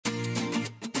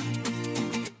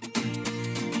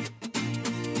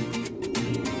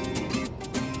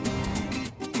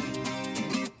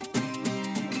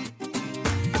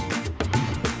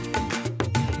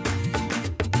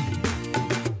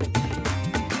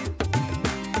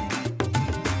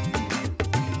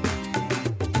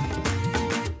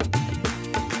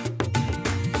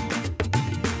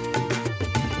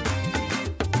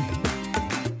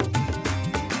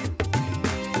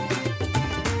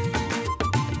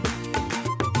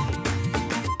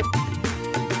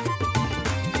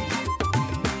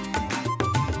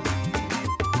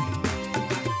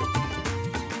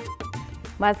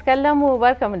Masu kallon mu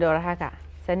barkamu da warhaka.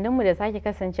 Sannun mu da sake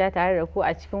kasancewa tare da ku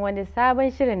a cikin wani sabon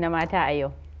shirin na mata a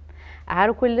yau. A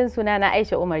har kullun suna na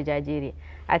Aisha Umar Jajere.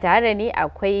 A tare da ni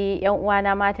akwai yan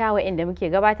uwana mata waɗanda muke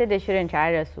gabatar da shirin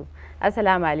tare da su.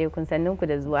 Assalamu alaikum, sannun ku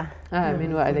da zuwa.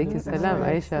 Amin wa alaikum salam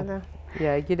Aisha.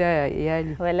 Ya gida ya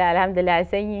iyali. Wallahi alhamdulillah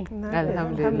sanyi.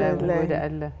 Alhamdulillah gode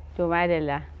Allah. To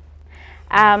madalla.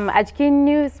 A cikin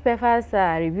newspapers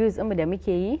reviews mu da muke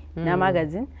yi na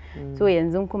magazine, so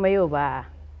yanzu kuma yau ba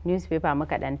newspaper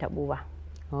muka dan tabo ba.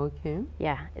 Okay.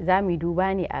 Za mu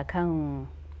duba ne akan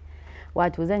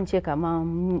wato zan ce kamar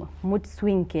mood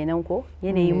swing kenan ko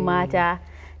yanayin mata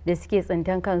da suke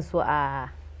tsintan kansu a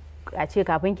ce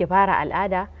kafin ki fara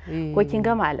al'ada ko kin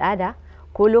gama al'ada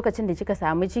ko lokacin da kika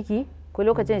samu ciki ko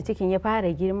lokacin da cikin ya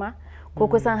fara girma ko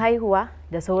kusan haihuwa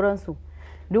da sauransu.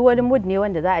 Duk wani mood ne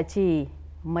wanda za a ce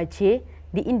mace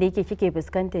duk inda yake kike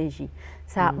fuskantar shi,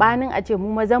 sabanin a ce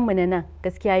mu mazan mu na nan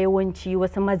gaskiya yawanci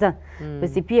wasu mazan ba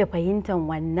su fiye fahimtar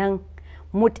wannan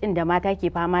mood din da mata ke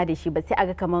fama da shi ba, sai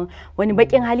aga kaman wani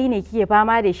bakin hali ne kike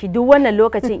fama da shi duk wannan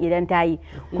lokacin idan ta yi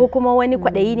ko kuma wani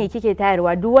kwaɗayi ne kike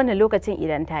tayarwa duk wannan lokacin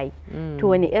idan ta yi. To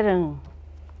wani irin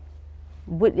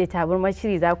buɗe tabarmar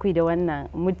shiri za ku yi da wannan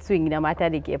mood swing da mata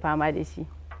da ke fama da shi?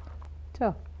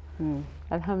 To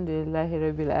alhamdulillahi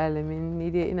rabbil alamin, ni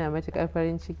dai ina matuƙar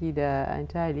farin ciki da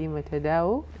Anta Halima ta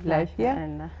dawo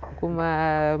lafiya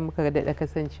kuma muka daɗa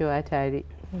kasancewa tare.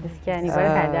 Gaskiya ne,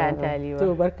 barka da Anta Halima.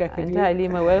 To barka ka Anta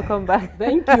Halima, welcome back.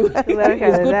 Thank you. Barka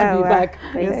It's good to be back.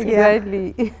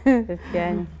 Exactly.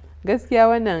 Gaskiya ne. Gaskiya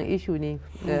wannan ishu ne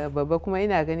babba, kuma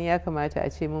ina gani ya kamata a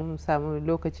ce mun samu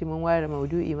lokaci mun ware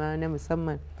maudu'i ma na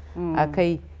musamman a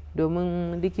kai,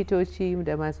 domin likitoci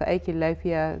da masu aikin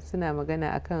lafiya suna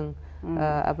magana akan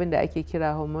abin da ake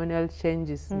kira hormonal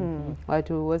changes,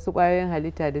 wato wasu ƙwayoyin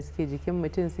halitta da suke jikin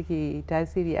mutum suke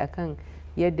tasiri akan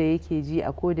yadda yake ji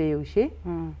a koda yaushe.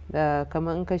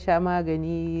 Kamar in ka sha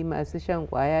magani, masu shan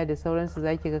kwaya da sauransu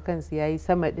zaki ga kansu yayi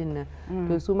sama din nan,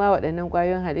 to su ma waɗannan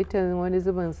ƙwayoyin halittar wani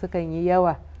zubin sukan yi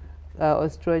yawa,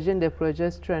 estrogen da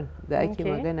progesterone da ake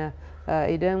magana.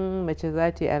 Idan mace za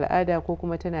ta yi al'ada ko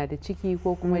kuma tana da ciki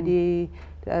ko kuma dai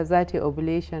za ta yi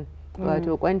ovulation,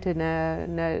 wato kwanta na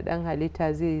dan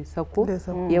halitta zai sako,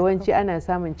 yawanci ana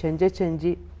samun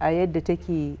canje-canje a yadda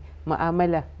take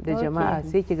mu'amala da jama'a,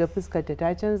 sai kiga fuskarta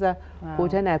ta canza ko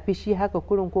tana fishi haka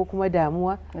kurin ko kuma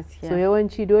damuwa. So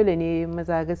yawanci dole ne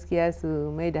maza gaskiya su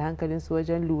mai da hankalinsu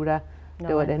wajen lura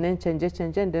da waɗannan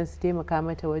canje-canjen don su taimaka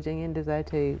mata wajen yadda za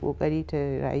ta yi ƙoƙari ta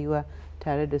rayuwa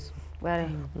tare da su.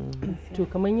 To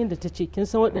kamar yadda ta ce kin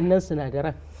san waɗannan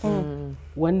sinadaran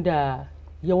wanda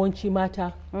yawanci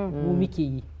mata mu muke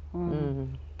yi,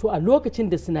 to a lokacin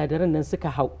da sinadaran nan suka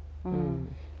hau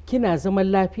kina zaman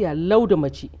lafiya lau da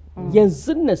mace,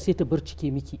 yanzu nan sai ta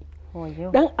burcike miki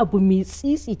dan abu mai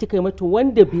tsitsi kika yi mata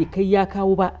wanda bai kai ya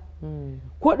kawo ba,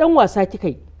 ko dan wasa kika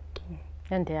yi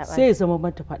sai ya zama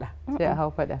mata fada,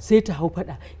 sai ta hau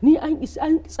fada, ni an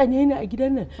tsane ni a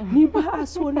gidan nan, ni ba a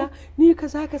so na, ni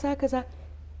kaza kaza kaza.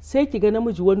 Sai kiga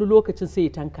namiji wani lokacin sai ya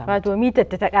tanka mata, wato mitar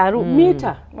ta karu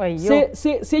mita,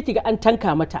 sai kiga an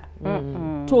tanka mata.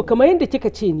 To kamar yadda kika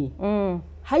ce ni,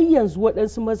 har yanzu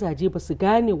waɗansu mazaje ba su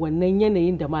gane wannan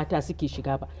yanayin da mata suke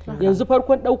shiga ba. Yanzu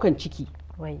farkon ɗaukan ciki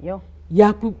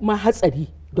ya fi ma hatsari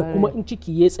da kuma in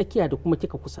ciki ya tsakiya da kuma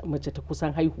kika mace ta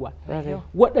kusan haihuwa.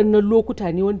 Waɗannan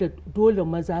lokuta ne wanda dole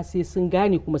maza sai sun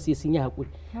gane kuma sai sun yi haƙuri.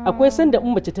 Akwai sanda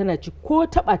in mace tana ci ko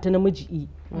taɓa ta namiji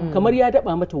kamar ya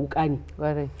daɓa mata wuƙa ne.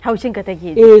 Haushinka take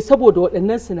ji. Saboda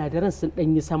waɗannan sinadaran sun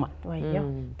ɗan yi sama.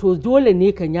 To dole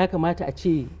ne kan ya kamata a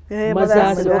ce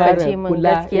maza su fara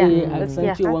kula a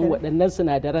san cewa waɗannan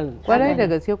sinadaran. Kwarai da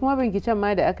gaske, kuma binciken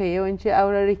ma da aka yi yawanci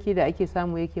aurarraki da ake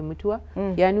samu yake mutuwa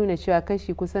ya nuna cewa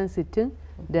kashi kusan 60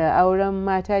 da auren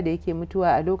mata da yake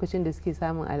mutuwa a lokacin da suke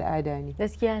samun al'ada ne.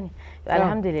 Gaskiya ne.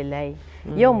 Alhamdulillah.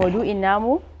 Yau maudu'in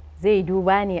namu zai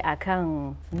duba ne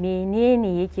akan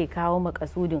menene yake kawo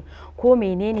makasudin ko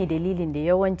menene dalilin da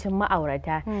yawancin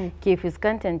ma'aurata ke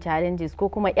fuskantar challenges ko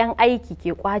kuma 'yan aiki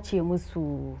ke kwace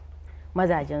musu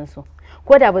mazajensu,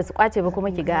 ko da ba su kwace ba kuma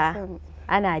ki ga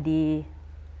ana da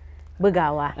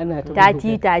bugawa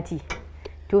tati.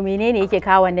 To menene yake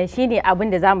kawo wannan shine abin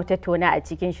da zamu tattauna a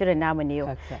cikin shirin namu ne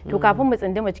yau. To kafin mu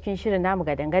tsinduma cikin shirin namu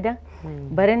gadan-gadan,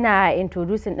 bari na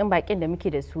introducing din bakin da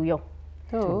muke da su yau.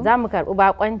 Za mu karɓi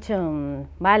bakoncin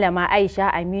Malama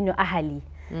Aisha Aminu Ahali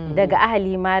daga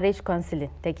Ahali Marriage Counseling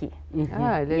take.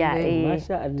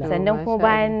 Sannan kuma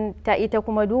bayan ta ita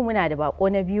kuma muna da bako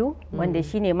na biyu wanda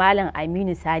shine Malam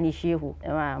Aminu Sani Shehu,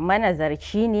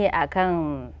 manazarci ne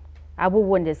akan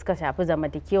abubuwan da suka shafi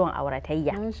zamantakewan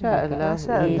auratayya. Masha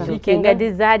Allah. Kin ga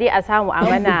duk zadi a samu a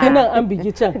mana nan an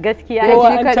bigi can gaskiya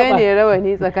shi kadai ne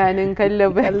rawani tsakanin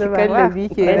kallabi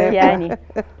ke gaskiya ne.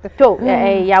 To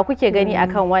ya kuke gani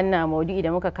akan wannan maudu'i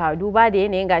da muka kawo, duba da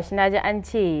yanayin gashi naji an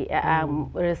ce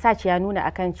research ya nuna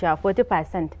akan cewa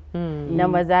 40% na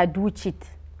maza do cheat.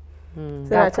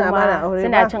 Suna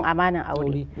cin amanan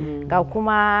aure. Ga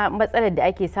kuma matsalar da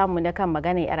ake samu na kan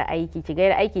maganar yar aiki, ki ga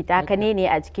yar aiki ta kane ne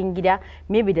a cikin gida,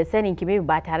 maybe da sanin ki, maybe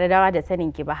ba tare da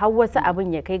sanin ki ba, har wasu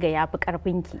abin ya kai ga yafi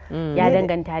karfin ki, ya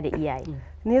danganta da iyaye.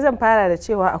 Ni zan fara da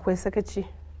cewa akwai sakaci.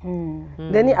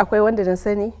 Da ni akwai wanda na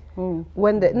sani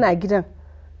wanda ina gidan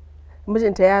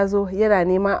mijinta ya zo yana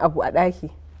neman abu a ɗaki,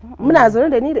 muna zaune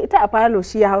da ni da ita a falo,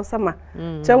 shi ya hau sama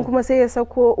can kuma sai ya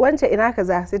sauko, wancan ina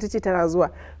kaza, sai ta ce tana zuwa,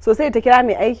 so sai ta kira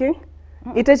mai aikin,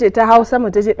 ita ce ta hau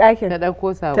sama ta je ɗakin ta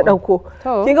ɗauko.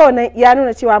 Kin ga wannan ya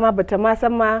nuna cewa ma bata ma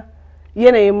san ma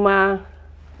yanayin ma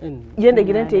yadda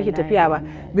gidanta yake tafiya ba,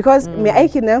 because mai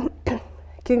aikin nan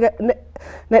kin ga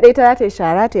na ɗaya ta yi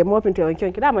shara, ta yi mofin, ta wanke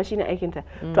wanke, dama shine aikinta,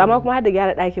 to amma kuma har da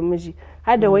gyara ɗakin miji,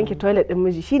 har da wanke toilet ɗin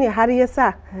miji, shine har ya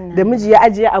sa da miji ya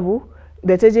ajiye abu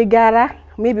da ta je gyara,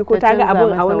 maybe ko ta ga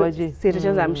abun a wani waje sai ta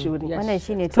canza mishi wuri. Wannan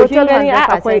shine total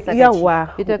 100% akwai yawa,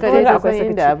 ita kadai ta san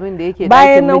inda abin da yake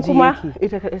bayan nan kuma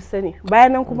ita kadai sani,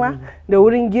 bayan nan kuma da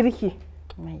wurin girki.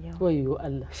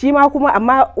 Shi ma kuma,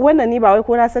 amma wannan ni ba wai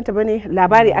ko na santa bane,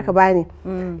 labari aka bani,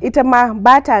 ita ma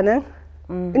bata nan,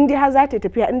 in dai har za ta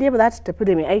tafiya, in dai ba za ta tafi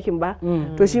da mai aikin ba,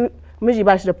 to shi miji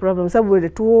ba shi da problem, saboda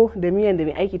tuwo da miyan da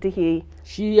mai aiki take yi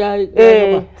shi ya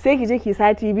sai ki je ki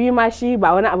sati biyu ma shi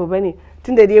ba wani abu bane,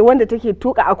 tunda dai wanda take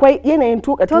tuka, akwai yanayin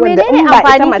tuka tuwon da in ba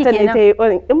ita matan ne ta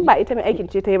yi, in ba ita mai aikin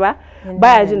ce ta yi ba,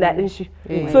 baya jin daɗin shi.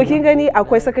 So kin gani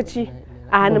akwai sakaci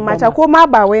a hannun mata, ko ma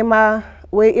ba wai ma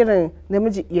wai irin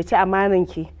namiji ya ci amanan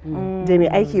ki da mai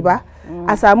aiki ba,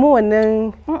 a samu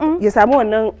wannan, ya samu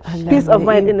wannan peace of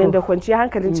mind din da kwanciyar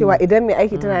hankalin cewa idan mai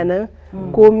aiki tana nan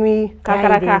komi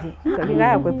kakaraka,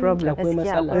 kaga akwai problem, akwai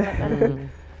matsala.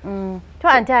 To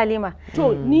an ta Halima,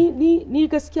 to ni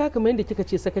gaskiya kamar yadda kika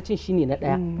ce sakacin shine na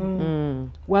daya.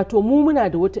 Wato mu muna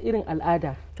da wata irin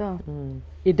al'ada,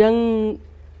 idan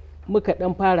muka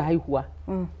dan fara haihuwa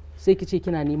sai ki ce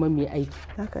kina neman mai aiki,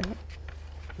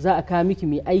 za a kawo miki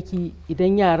mai aiki,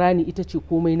 idan yara ne ita ce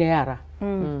komai na yara,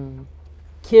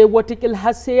 ke watakil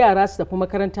har sai yara su tafi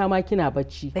makaranta ma kina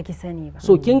bacci, baki sani ba.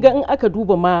 So kin ga in aka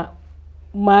duba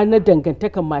ma na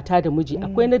dangantakan mata da miji,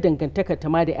 akwai na dangantakar ta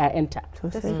ma da 'ya'yanta.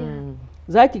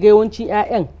 Za ki ga yawancin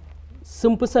 'ya'yan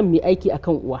sun fi son mai aiki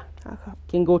akan uwa,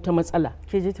 kin ga wata matsala.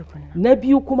 Na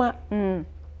biyu kuma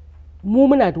mu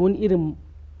muna da wani irin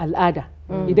al'ada,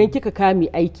 idan kika kawo mai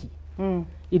aiki,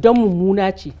 idan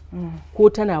mummuna ce ko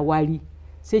tana wari,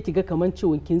 sai ki ga kamar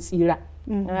ciwon kin tsira,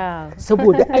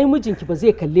 saboda ai mijinki ba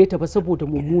zai kalle ta ba saboda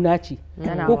mummuna ce,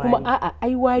 ko kuma a'a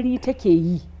ai wari take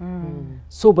yi,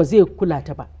 so ba zai kula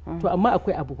ta ba. To amma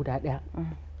akwai abu guda ɗaya,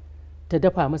 ta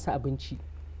dafa masa abinci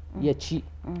ya ci,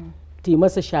 ta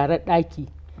masa sharar ɗaki,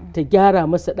 ta gyara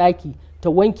masa ɗaki, ta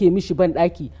wanke mishi ban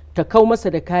ɗaki, ta kau masa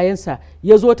da kayansa,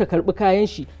 ya zo ta karɓi kayan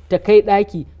shi, ta kai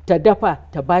ɗaki, ta dafa,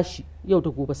 ta bashi, yau da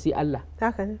gobe sai Allah.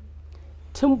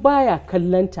 Tun baya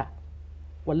kallanta,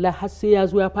 wallahi har sai ya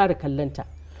zo ya fara kallanta.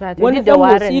 Wani dan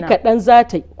motsi kaɗan za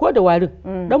ta yi, ko da warin,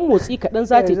 dan motsi kaɗan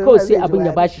za ta yi kawai sai abin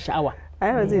ya bashi sha'awa.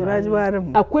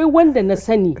 Akwai wanda na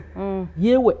sani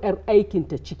yewa 'yar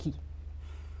aikinta ciki,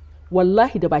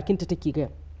 wallahi da bakinta take gaya,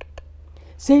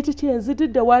 sai ta ce yanzu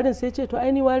duk da warin, sai ce to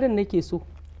aini warin nake so.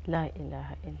 La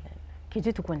ilaha illallah, ki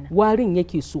ji tukunna, warin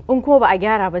yake so. In kuma ba a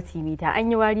gyara ba simita,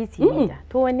 an yi wari simita,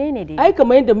 to wanne ne dai? Ai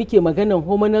kamar yadda muke maganan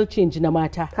hormonal change na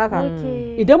mata,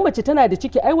 idan mace tana da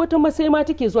ciki, ai wata masai ma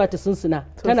take zuwa ta sunsuna,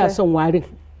 tana son warin.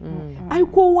 Ai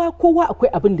kowa akwai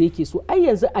abin da yake so. Ai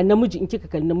yanzu a namiji, in kika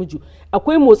kalli namiji,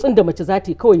 akwai motsin da mace za ta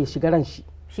yi kawai ya shiga ran shi,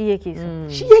 shi yake so,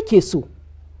 shi yake so.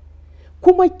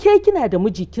 Kuma ke kina da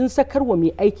miji, kin sakarwa mai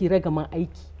aiki ragaman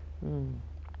aiki,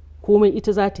 komai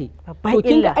ita za ta yi. To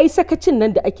kin ga ai sakacin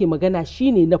nan da ake magana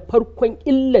shine na farkon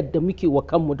illar da muke wa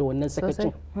kanmu da wannan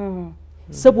sakacin,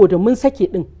 saboda mun sake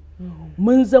din,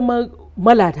 mun zama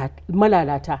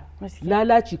malalata,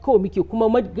 lalaci kawai muke,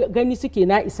 kuma gani suke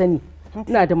na isa ne,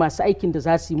 ina da masu aikin da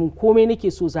za su yi mun, komai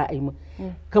nake so za a yi mun.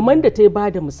 Kamar da ta ba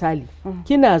da misali,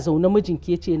 kina zaune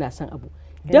mijinki ya ce yana son abu,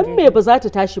 dan me ba za ta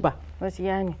tashi ba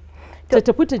ta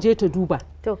tafi ta je ta duba.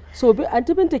 So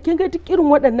anti Binta, kin ga duk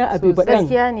irin waɗannan abu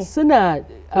baɗan suna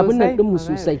abin nan ɗinmu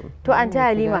sosai. To anti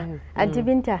Halima, anti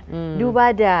Binta,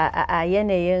 duba da a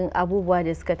yanayin abubuwa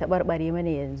da suka taɓarɓare mana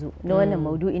yanzu na wannan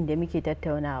maudu'in da muke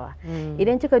tattaunawa,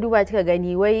 idan kika duba kika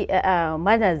gani wai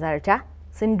manazarta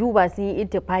sun duba sun yi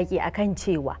ittifaki akan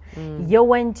cewa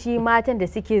yawanci matan da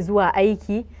suke zuwa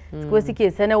aiki ko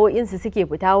suke sana'o'insu suke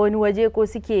fita wani waje ko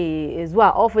suke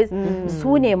zuwa ofis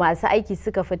su ne masu aiki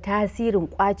suka fi tasirin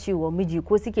kwacewa miji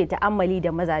ko suke ta'ammali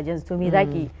da mazajen su. Me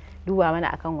zaki duba mana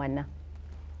akan wannan?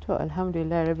 To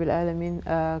alhamdulillah rabbil alamin,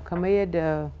 kamar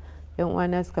yadda yan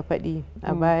uwana suka faɗi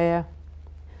a baya,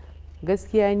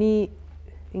 gaskiya ni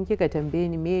in kika tambaye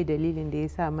ni me dalilin da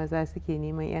yasa maza suke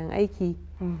neman yan aiki,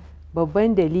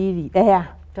 babban dalili ɗaya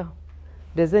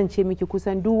da zan ce miki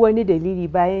kusan duk wani dalili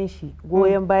bayan shi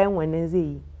goyon bayan wannan zai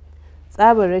yi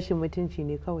tsabar rashin mutunci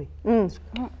ne kawai.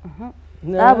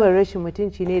 Tsabar rashin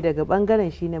mutunci ne daga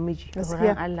bangaren shi namiji.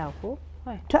 Allah ko?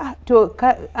 To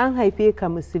an haife ka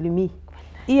musulmi,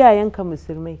 iyayenka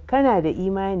musulmai, kana da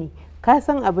imani, ka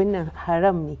san abin nan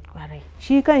haram ne,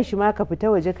 shi kan shi ma ka fita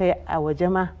waje ka yi a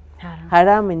waje ma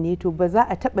haramun ne, to ba za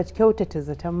a taɓa kyautata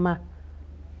zaton ma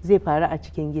zai faru a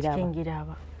cikin gida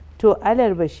ba. To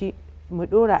alarbashi mu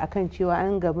ɗora akan cewa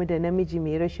an gamu da namiji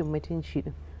mai rashin mutunci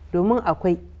din, domin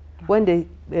akwai wanda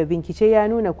bincike ya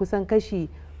nuna kusan kashi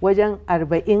wajen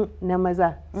 40 na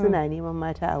maza suna neman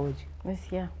mata a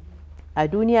waje. A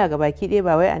duniya ga baki ɗaya,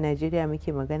 ba wai a Najeriya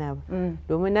muke magana ba.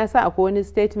 Domin na sa akwai wani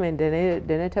statement da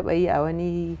na taɓa yi a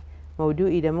wani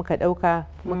maudu'i da muka ɗauka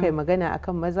muka yi magana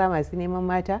akan maza masu neman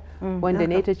mata, wanda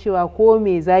na ta cewa ko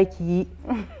me zaki yi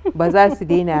ba za su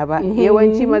daina ba.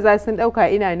 Yawanci maza sun ɗauka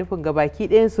ina nufin ga baki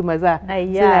ɗayan su maza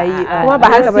suna yi, kuma ba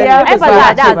haka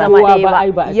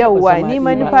ba. Yawwa, ni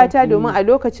manufata domin a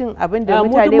lokacin abin da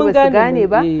mutane ba su gane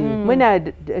ba, muna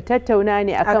tattauna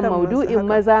ne akan maudu'in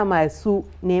maza masu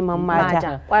neman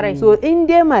mata. So in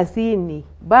dai masu yin ne,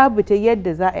 babu ta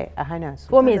yadda za a hana su,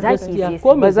 ko me zaki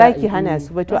ba za ki hana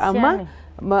su ba. To amma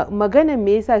maganan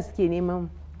me yasa suke neman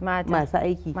masu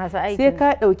aiki, sai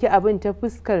ka ɗauki abin ta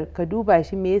fuskar ka duba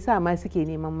shi me yasa ma suke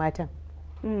neman matan.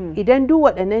 Idan duk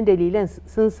waɗannan dalilan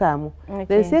sun samu,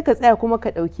 dan sai ka tsaya kuma ka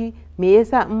ɗauki me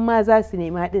yasa in ma za su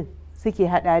nema ɗin suke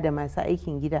haɗa da masu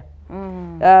aikin gida.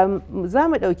 Za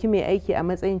mu ɗauki mai aiki a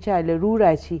matsayin cewa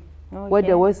larura ce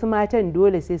wadda wasu matan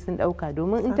dole sai sun ɗauka,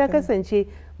 domin in ta kasance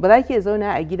ba za ki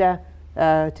zauna a gida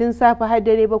tun safe har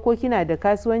dare ba, ko kina da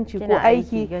kasuwanci ko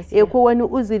aiki ko wani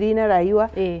uzuri na rayuwa,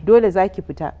 dole za ki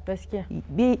fita.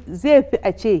 Zai fi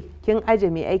a ce kin aje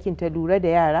mai aikin ta lura da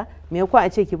yara, ko a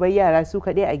ce ki bar yara su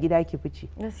kaɗai a gida ki fice.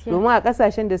 Domin a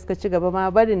ƙasashen da suka ci gaba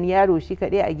ma barin yaro shi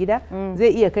kaɗai a gida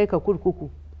zai iya kai ka kurkuku.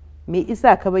 Me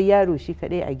isa ka bar yaro shi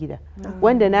kaɗai a gida?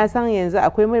 Wanda na san yanzu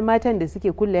akwai matan da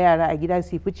suke kulle yara a gida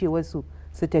su fice wasu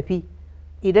su tafi.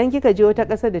 Idan kika je wata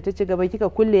ƙasar da ta ci gaba kika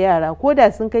kulle yara, ko da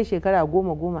sun kai shekara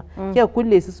 10 kika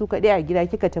kulle su kaɗai a gida,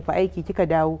 kika tafi aiki kika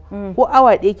dawo, ko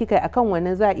awa ɗaya kika yi akan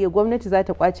wannan za a iya, gwamnati za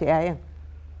ta kwace 'ya'yan,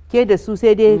 ke da su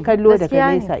sai dai kallo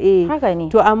daga nesa.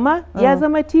 To amma ya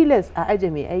zama tilas a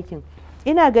aje mai aikin.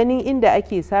 Ina ganin inda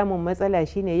ake samun matsala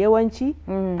shine yawanci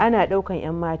ana ɗaukan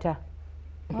 'yan mata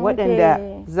waɗanda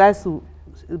za su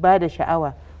ba da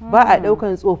sha'awa, ba a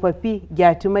ɗaukan tsofaffi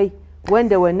gyatumai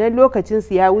wanda wannan lokacin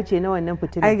su ya wuce na wannan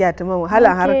fitina. Ai gyatuman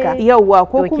wahalan harka. Yawwa,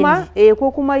 ko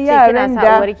kuma yaran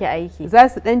da za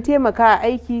su dan taimaka a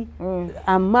aiki,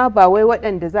 amma ba wai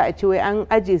waɗanda za a ce wai an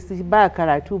aje su ba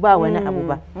karatu ba wani abu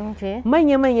ba.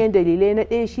 Manya-manyan dalilai na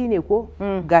ɗaya shine ko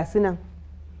ga su nan,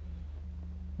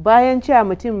 bayan cewa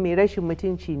mutum mai rashin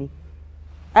mutunci ne,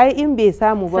 ai in bai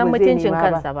samu ba ba zai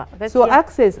nema ba. So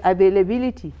access,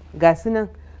 availability ga su nan.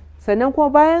 Sannan kuma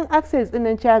bayan access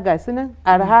ɗinnan cewa ga su nan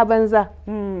arha banza,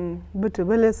 in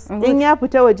ya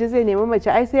fita waje zai nemi mace,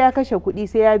 ai sai ya kashe kuɗi,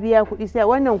 sai ya biya kuɗi, sai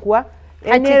wannan kuwa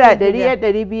yan naira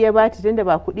 100-200 ya bata, tunda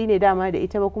ba kuɗi ne dama da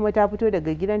ita ba, kuma ta fito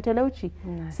daga gidan talauci,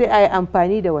 sai a yi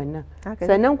amfani da wannan.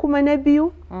 Sannan kuma na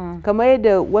biyu, kamar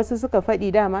yadda wasu suka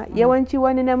faɗi dama, yawanci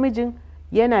wani namijin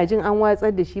yana jin an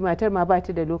watsar da shi, matar ma ba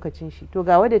ta da lokacin shi, to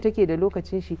ga wadda take da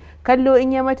lokacin shi, kallo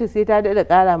in ya mata sai ta daɗa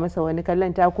ƙara masa wani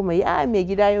kallon, ta kuma yi mai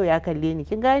gida yau ya kalle ni,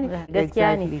 kin gane?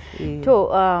 Gaskiya ne. To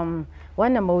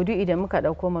wannan maudu'i da muka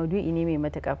ɗauko maudu'i ne mai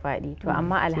matuƙar faɗi, to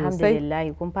amma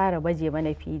alhamdulillah kun fara baje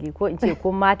mana fili, ko in ce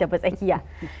kun ma tafi tsakiya.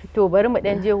 To bari mu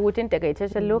ɗan je hutun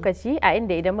takaitaccen lokaci, a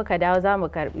inda idan muka dawo za mu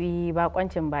karɓi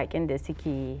bakoncin bakin da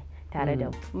suke tare da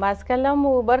mu. Masu kallon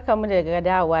mu barkamu daga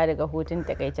dawowa daga hutun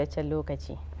takaitaccen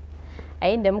lokaci, a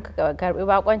inda muka karbi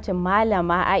bakoncin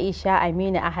malama Aisha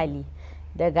Aminu Ahali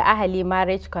daga Ahali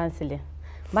Marriage Counseling.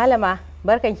 Malama,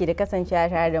 barkanki da kasancewa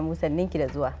tare da mu, sanninki da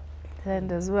zuwa.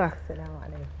 Da zuwa. Assalamu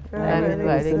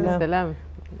alaikum. Salam.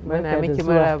 Muna miki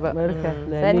maraba.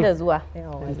 San da zuwa.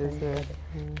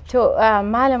 To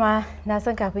malama, na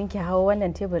san kafin ki hawo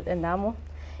wannan tebur din namu,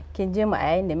 kin je mu a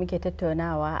yayin da muke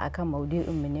tattaunawa akan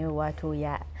maudu'in mu ne, wato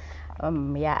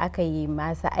ya aka yi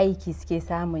masu aiki suke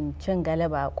samun cin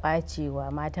galaba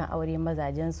kwacewa matan aure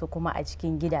mazajensu kuma a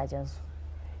cikin gidajensu.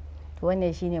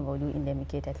 Wannan shine maudu'in da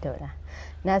muke tattauna.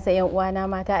 Na san yan uwana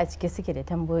mata a cike suke da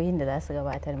tambayoyin da za su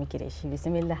gabatar miki da shi.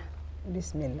 Bismillah.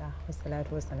 Bismillah,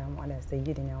 wassalatu wassalamu ala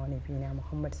sayyidina wa nabiyina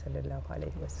Muhammad sallallahu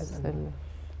alaihi wasallam.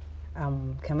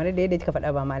 Kamar da yadda kika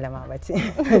faɗa ba malama ba ce.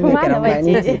 Malama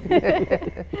ce.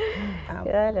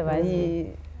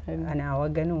 Ana wa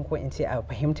ganin ko in ce a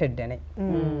fahimtar da nai.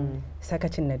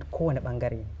 Sakacin na kowane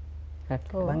bangare.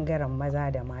 Bangaren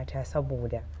maza da mata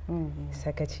saboda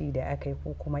sakaci da aka yi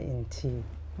ko kuma in ce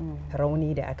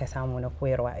rauni da aka samu na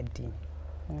koyarwa addini.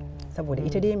 Saboda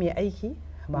ita dai mai aiki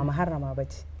ba muharrama ba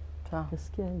ce.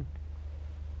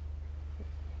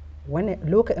 Wani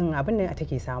lokacin abin da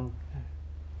take samu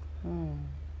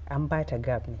an ba ta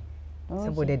gab ne.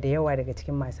 Saboda da yawa daga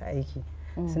cikin masu aiki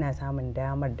suna samun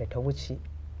damar da ta wuce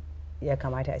ya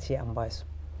kamata a ce an ba su.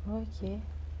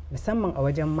 Musamman a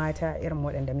wajen mata irin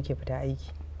waɗanda muke fita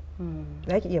aiki.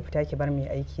 Za ki iya fita ki bar mai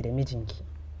aiki da mijinki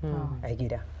a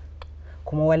gida.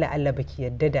 Kuma wala Allah baki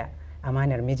yadda da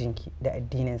amanar mijinki da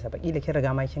addininsa ba, kila kin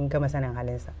riga ma kin gama sanin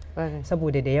halinsa.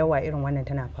 Saboda da yawa irin wannan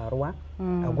tana faruwa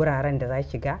a guraren da za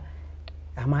ki ga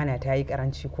amana ta yi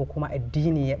karanci ko kuma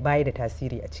addini bayi da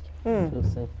tasiri a ciki.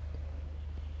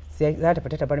 Sai za ta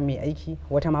fita ta bar mai aiki,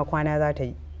 wata ma kwana za ta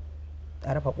yi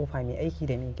a rufe kofa mai aiki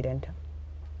da mai gidanta.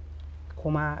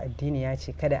 Kuma addini ya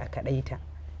ce kada a kaɗaita,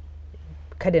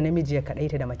 kada namiji ya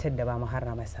kaɗaita da matar da ba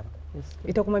muharramarsa ba.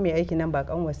 Ita kuma mai aiki nan ba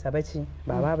kanwarsa bace,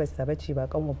 ba babarsa bace, ba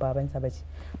kanwar babansa bace,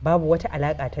 babu wata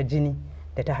alaka ta jini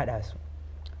da ta haɗa su.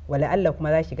 Wala Allah kuma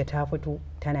za ki ga ta fito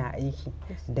tana aiki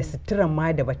da suturan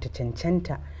ma da bata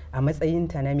cancanta a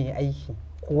matsayinta na mai aiki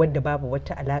ko wadda babu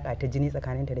wata alaka ta jini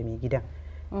tsakaninta da mai gidan.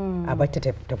 A bata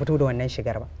ta fito da wannan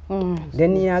shigar ba.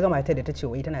 Dan ni ya ga matar da ta ce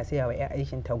wai tana saya wa 'ya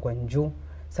aikin ta gwanjo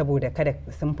saboda kada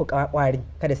sun fi kwari,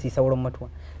 kada su yi saurin mutuwa.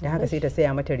 Dan haka sai ta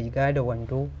saya mata riga da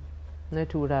wando na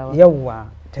turawa. Yawwa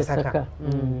ta saka.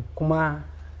 Kuma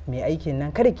mai aikin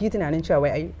nan kada ki tunanin cewa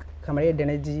wai kamar yadda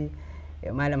na ji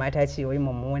malama ta ce wai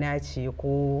mummuna ce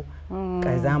ko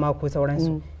kazama ko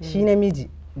sauransu. Shi namiji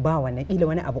ba wannan kila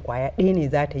wani abu kwaya ɗaya ne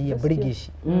za ta yi ya burge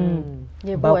shi.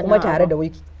 Ba kuma tare da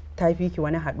wai ta fi ki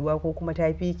wani haduwa ko kuma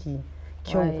ta fi ki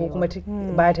kyau ko kuma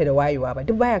ba ta da wayewa ba,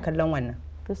 duk baya kallon wannan.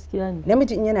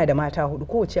 Namiji in yana da mata hudu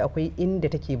kowace akwai inda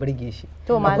take burge shi,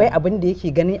 akwai abin da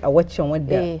yake gani a waccan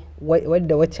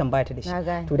wadda waccan ba ta da shi.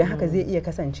 To don haka zai iya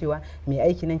kasancewa mai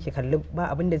aiki nan ki kalli ba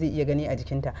abin da zai iya gani a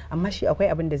jikinta, amma shi akwai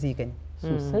abin da zai gani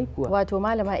sosai kuwa. Wato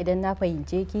malama idan na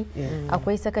fahimce ki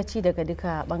akwai sakaci daga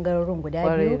duka bangarorin guda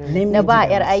biyu na ba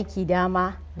 'yar aiki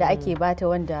dama da ake bata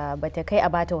wanda bata kai a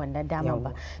bata wannan daman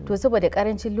ba. To saboda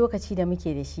karancin lokaci da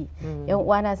muke da shi, yan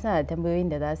uwana suna da tambayoyin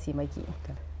da za su yi maki.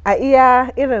 A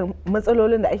iya irin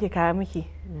matsalolin da ake kawo miki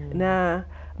na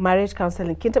marriage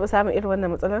counseling, kin taba samun irin wannan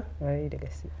matsalar? Da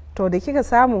gaske. To da kika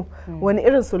samu wani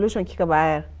irin solution kika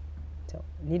bayar?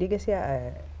 Ni da gaskiya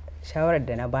a shawarar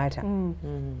da na bata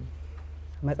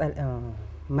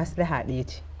maslaha ɗaya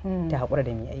ce ta haƙura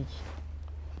da mai aiki.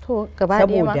 To gaba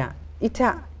ɗaya ma? Saboda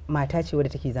ita mata ce wadda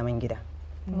take zaman gida.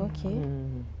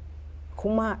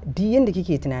 Kuma duk yadda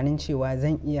kike tunanin cewa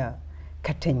zan iya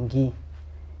katange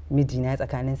mijina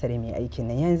tsakaninsa da mai aikin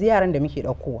nan, yanzu yaran da muke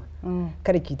ɗaukowa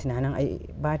kada ki tunanin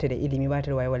ba ta da ilimi ba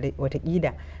ta da waye,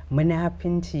 watakila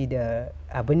munafinci da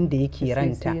abin da yake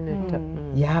ranta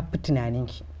ya fi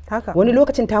tunaninki. Wani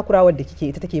lokacin takurawar da kike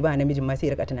ita take ba namijin ma sai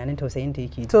ya rika tunanin tausayinta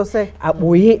yake ji a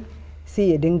ɓoye,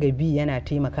 sai ya dinga bi yana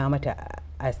taimaka mata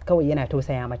kawai yana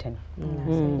tausaya mata ne.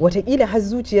 Watakila har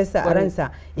zuciyarsa a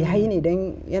ransa ya hayi ne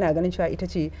don yana ganin cewa ita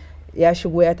ce ya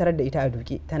shigo ya tarar da ita a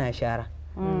duke tana shara.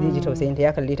 Zai ji tausayinta,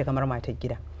 ya kalle ta kamar matar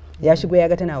gida. Ya shigo ya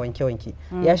ga tana wanke-wanke,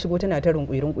 ya shigo tana ta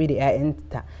runkui-runkui da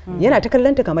 'ya'yanta, yana ta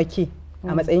kallanta kamar ke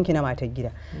a matsayin ki na matar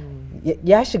gida.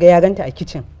 Ya shiga ya ganta a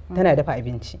kicin tana dafa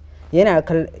abinci,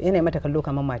 yana mata kallo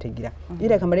kamar matar gida.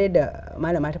 Ida kamar yadda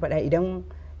malama ta faɗa, idan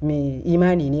mai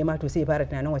imani ne ma to sai ya fara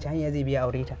tunanin wace hanya zai biya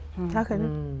aure ta.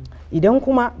 Idan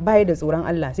kuma bai da tsoron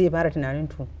Allah sai ya fara tunanin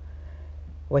to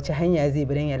wace hanya zai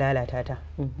bi don ya lalata ta.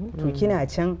 To kina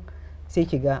can sai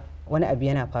ki ga wani abu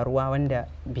yana faruwa wanda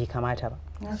bai kamata ba.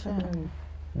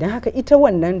 Don haka ita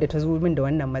wannan da ta zo min da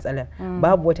wannan matsalar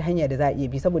babu wata hanya da za a iya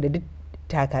bi, saboda duk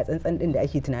taka tsantsan din da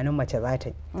ake tunanin mace za ta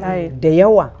yi da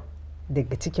yawa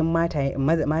daga cikin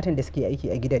matan da suke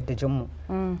aiki a gidajenmu,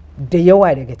 da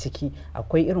yawa daga ciki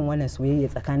akwai irin wannan soyayya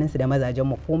tsakaninsu da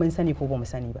mazajenmu, ko mun sani ko ba mu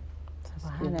sani ba.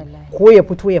 Ko ya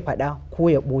fito ya faɗa ko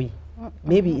ya ɓoye.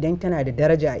 Maybe idan tana da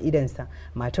daraja a idansa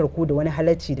matar ko da wani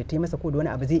halacci da ta yi masa ko da wani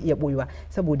abu zai iya ɓoyewa,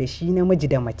 saboda shi namiji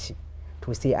da mace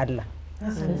to sai Allah.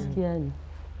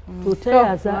 to ta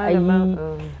ya za a yi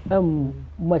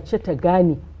mace ta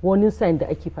gane wani sign da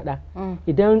ake faɗa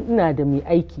idan ina da mai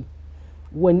aiki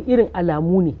wani irin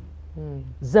alamu ne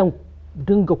zan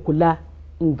dinga kula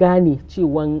in gane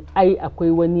cewa ai akwai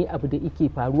wani abu da yake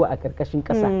faruwa a ƙarƙashin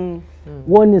ƙasa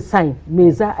wani sign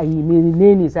me za a yi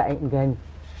menene za a yi in gane.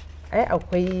 ai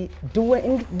akwai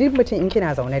duk mutum in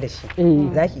kina zaune da shi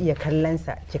za ki iya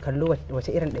kallonsa ki kallo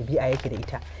wace irin ɗabi'a yake da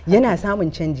ita yana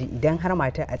samun canji idan har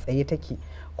mata a tsaye take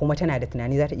kuma tana da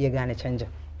tunani za ta iya gane canjin.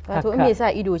 Wato in me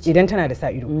sa ido ce idan tana da sa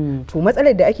ido to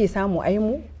matsalar da ake samu ai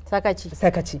mu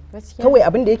sakaci kawai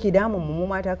abin da yake damun mu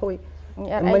mata kawai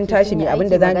mun tashi ne abin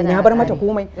da za mu bar mata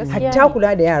komai hatta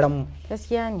kula da yaran mu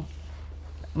gaskiya ne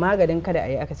maganin kada a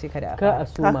yi aka ce kada a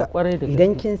suma kwarai da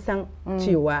idan kin san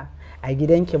cewa a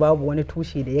gidanki babu wani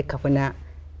tushe da ya kafi na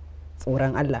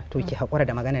tsoron Allah to ki haƙura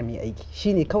da magana mai aiki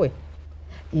shine kawai.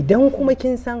 Idan kuma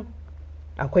kin san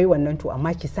akwai wannan to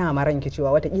amma ki sa ma ranki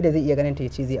cewa watakila zai iya ganin ta ya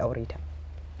ce zai aure ta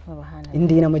in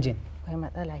dai namijin akwai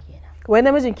matsala kenan wai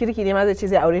namijin kirki ne ma zai ce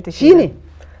zai aure ta shine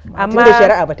amma da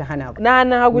shari'a bata hana ba na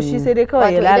hannun hagu shi sai dai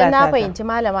kawai ya lalata idan na fahimci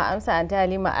malama amsa an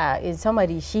Halima a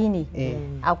samari shine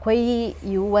akwai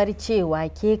yiwuwar cewa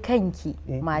ke kanki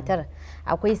matar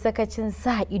akwai sakacin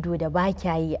sa ido da ba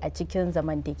kya yi a cikin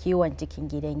zamantakewan cikin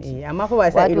gidanki amma fa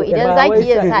ba sa ido idan zaki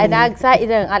iya sa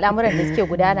idon al'amuran da suke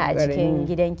gudana a cikin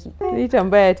gidanki. Ni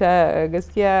tambaya ta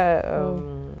gaskiya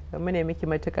mune miki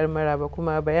matukar maraba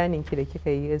kuma bayanin ki da kika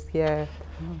yi gaskiya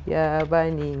ya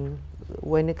bani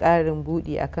wani ƙarin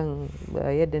buɗi akan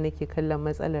yadda nake kallon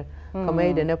matsalar kamar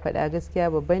yadda na faɗa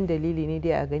gaskiya babban dalili ne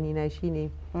dai a gani na shine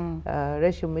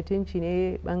rashin mutunci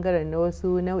ne bangaren na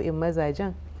wasu nau'in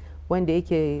mazajen wanda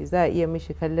yake za a iya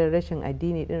mishi kallon rashin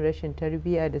addini din rashin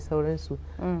tarbiyya da sauransu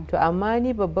to amma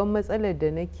ni babban matsalar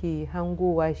da nake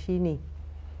hangowa shine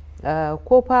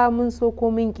ko fa mun so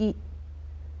ko mun ki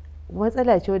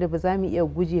matsala ce wadda ba za mu iya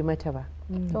guje mata ba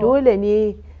dole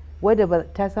ne wadda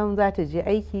ta san za ta je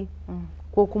aiki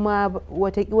ko kuma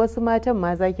wasu matan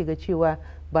ma za ki ga cewa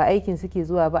ba aikin suke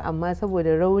zuwa ba amma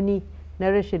saboda rauni na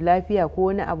rashin lafiya ko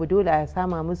wani abu dole a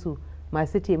sama musu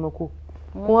masu taimako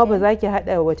kuma ba za ki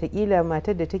haɗa watakila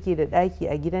matar da take da ɗaki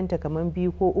a gidanta kamar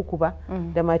 2 ko 3 ba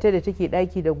da matar da take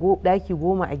ɗaki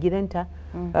 10 a gidanta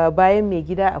bayan mai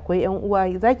gida akwai 'yan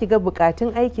uwa za ki ga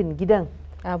bukatun aikin gidan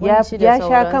ya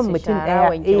sha kan mutum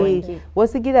ɗaya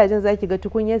wasu gidajen zaki ga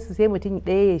tukunyarsu sai mutum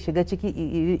ɗaya ya shiga ciki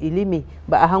ilimi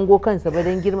ba a hango kansa ba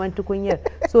don girman tukunyar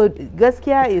so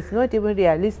gaskiya is not even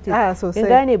realistic in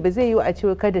gane ba zai yi a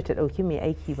cewa kada ta ɗauki mai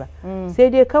aiki ba sai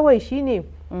dai kawai shine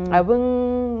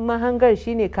abin mahangar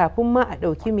shine kafin ma a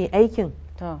ɗauki mai aikin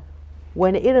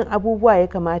wani irin abubuwa ya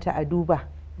kamata a duba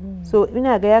so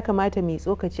ina ga ya kamata mai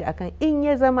tsokaci akan in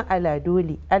ya zama ala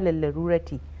dole alal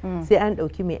larurati sai an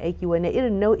ɗauki mai aiki wani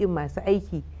irin nau'in masu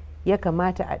aiki ya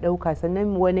kamata a ɗauka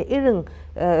sannan wani irin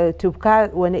tufka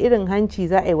wani irin hanci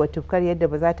za a yi wa tufkar yadda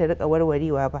ba za ta rika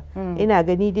warwarewa ba ina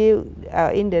gani dai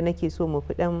inda nake so mu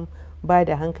fi dan ba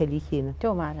da hankali kenan.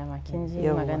 To malama kin ji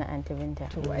magana Aunty Binta.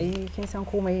 To ai kin san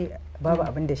komai babu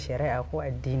abin da shari'a ko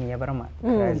addini ya bar ma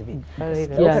razbi.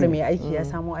 Daukar mai aiki ya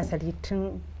samo asali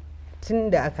tun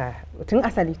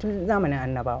asali tun zamanin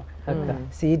annabawa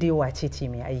sai dai wace ce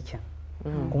mai aikin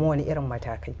kuma wani irin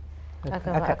matakai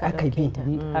aka bi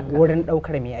wurin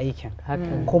daukar mai aikin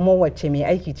kuma wacce mai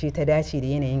aiki ce ta dace da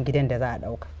yanayin gidan da za a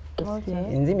dauka.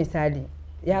 Yanzu misali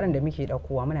yaran da muke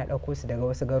daukowa muna dauko su daga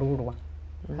wasu garuruwa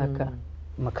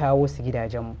mu kawo su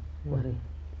gidajenmu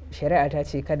shari'a ta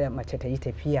ce kada mace ta yi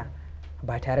tafiya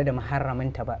ba tare da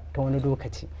muharraminta ba ta wani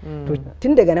lokaci to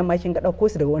tun daga nan ma kin ga dauko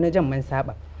su daga wani jan man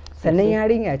saba sannan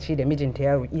yarinya ce da mijinta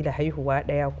ya roƙi da haihuwa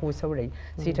ɗaya ko saurayi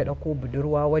sai ta ɗauko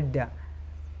budurwa wadda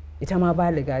ita ma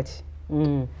baliga ce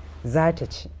za ta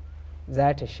ci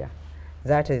za ta sha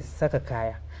za ta saka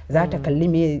kaya za ta kalli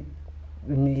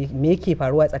me yake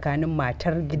faruwa tsakanin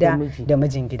matar gida da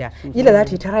mijin gida ila za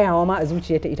ta yi ta rayawa ma a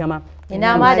zuciyarta ita ma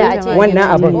ina ma da a ce wannan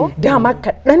abu dama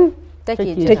kaɗan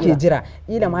take jira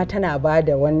ila ma tana ba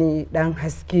da wani ɗan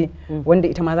haske wanda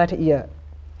ita ma za ta iya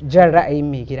jan ra'ayin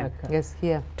mai gida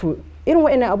gaskiya to irin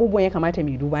waɗannan abubuwan ya kamata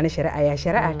mai duba na shari'a ya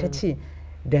shari'a ta ce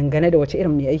dangane da wace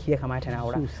irin mai aiki ya kamata na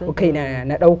aura kai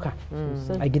na ɗauka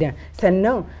a gidan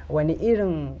sannan wani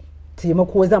irin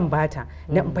taimako zan bata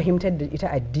na fahimtar da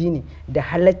ita addini da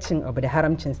halaccin abu da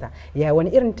haramcinsa ya wani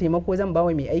irin taimako zan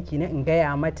bawa mai aiki na in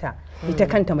gaya mata ita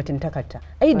kanta mutuntakarta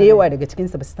ai da yawa daga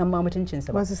cikinsa ba su san ma mutuncinsa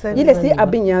ba ila sai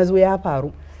abin ya zo ya faru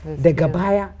daga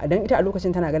baya dan ita a lokacin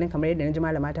tana ganin kamar yadda na ji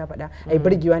malama ta faɗa ai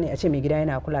burgewa ne a ce mai gida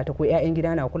yana kula ta ko ƴaƴan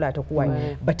gida na kula ta kowa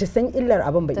ba ta san illar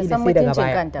abin ba ila sai daga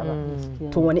baya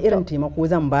to wani irin taimako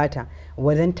zan bata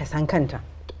wajen ta san kanta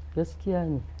gaskiya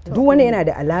ne. duk wani yana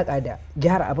da alaka da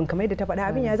gyara abin kamar yadda ta faɗa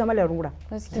abin ya zama larura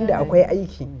tunda akwai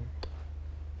aiki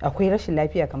akwai rashin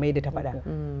lafiya kamar yadda ta faɗa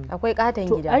akwai katon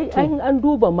gida ai an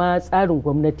duba ma tsarin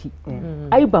gwamnati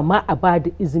ai ba ma a ba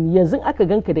da izini yanzu aka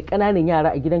ganka da ƙananan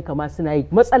yara a gidanka ma suna yi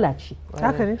matsala ce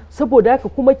haka ne saboda haka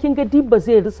kuma kin ga ba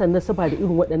zai rasa nasaba da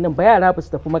irin waɗannan ba yara ba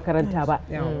su tafi makaranta ba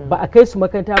ba a kai su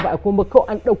makaranta ba a kuma kawai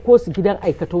an ɗauko su gidan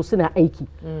aikatau suna aiki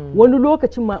wani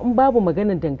lokacin ma in babu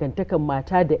maganar dangantakan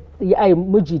mata da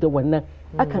miji da wannan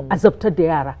akan azabtar da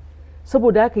yara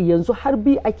saboda haka yanzu har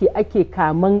bi ake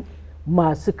kaman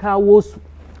masu kawo su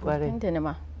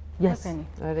yes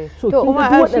to kuma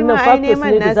shi ma ai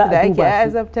neman nasu da ake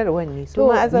azabtar wanne su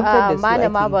ma azabtar da su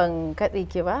malama ban katse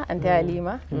ki ba an ta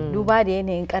halima duba da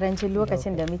yanayin karancin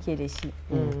lokacin da muke da shi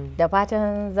da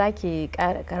fatan zaki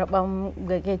karban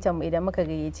gaggaitan mu idan muka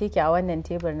gayyace ki a wannan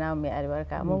tebur namu mai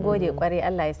albarka mun gode kwarai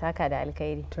Allah ya saka da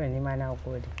alkhairi to ni ma na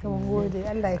gode mun gode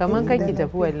Allah ya kaman kanki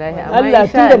tafi wallahi amma Allah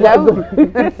insha tun da Allah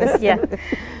gaskiya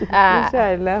insha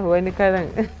Allah wani karan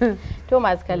to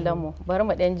masu kallon mu bari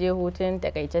mu dan je hutun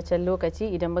takaitaccen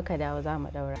lokaci idan muka dawo za mu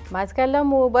daura masu kallon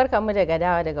mu barkamu daga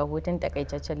dawa daga hutun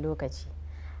takaitaccen lokaci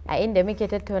a inda muke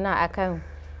tattauna akan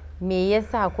me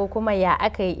yasa ko kuma ya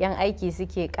aka yi yan aiki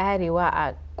suke karewa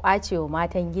a kwacewa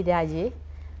matan gidaje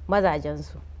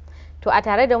mazajensu to a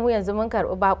tare da mu yanzu mun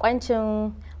karɓi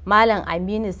bakoncin malam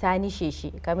Aminu Sani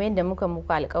Sheshe kamar yadda muka muku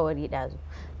alkawari ɗazu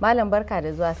malam barka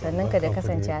da zuwa sannan ka da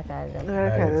kasance a tare da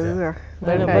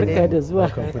mu barka da zuwa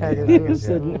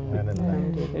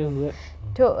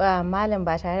to malam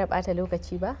ba tare da bata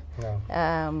lokaci ba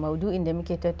maudu'in da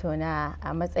muke tattauna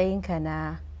a matsayinka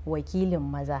na wakilin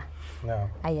maza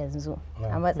a yanzu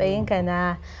a matsayinka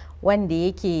na wanda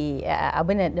yake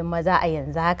abinan din maza a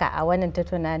yanzu haka a wannan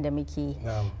tattauna da muke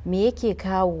me yake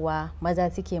kawowa maza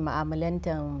suke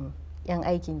ma'amalantan yan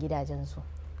aikin gidajensu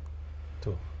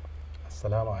to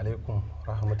assalamu alaikum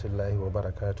rahmatullahi wa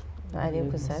barakatu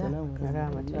alaikum salam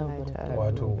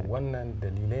wato wannan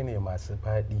dalilai ne masu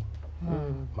faɗi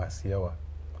masu yawa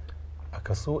a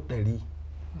kaso 100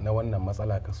 na wannan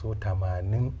matsala kaso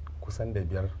 80 kusan da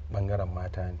 5 bangaren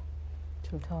mata ne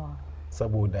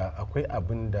saboda akwai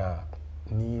abin da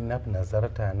ni na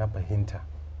nazarta na fahimta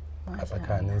a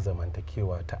tsakanin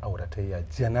zamantakewa ta auratayya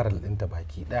general ɗinta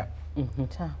baki ɗaya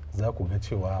za ku ga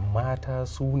cewa mata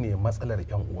su ne matsalar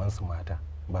 'yan uwansu mata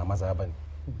ba maza ba ne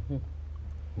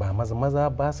ba maza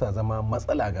ba sa zama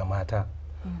matsala ga mata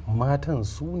matan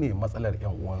su ne matsalar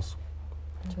 'yan uwansu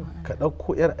ka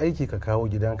ɗauko 'yar aiki ka kawo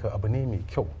gidanka abu ne mai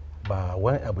kyau ba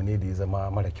wani abu ne da ya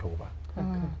zama mara kyau ba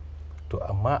to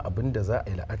amma abin da za a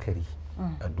yi la'akari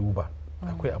a duba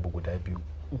akwai abu guda biyu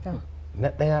na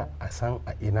ɗaya a san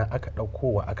a ina aka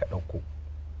ɗauko wa aka ɗauko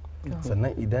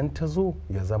sannan idan ta zo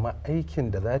ya zama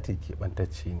aikin da za ta yi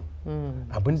keɓantacce ne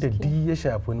abin da duk ya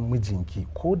shafi mijinki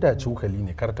ko da cokali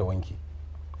ne kar ta wanke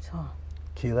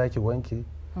ke za ki wanke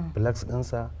flax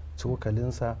ɗinsa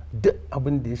cokalinsa duk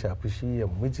abin da ya shafi shi ya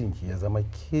mijinki ya zama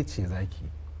ke ce za ki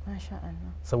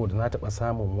saboda na taɓa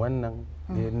samun wannan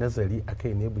nazari a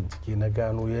kai ne bincike na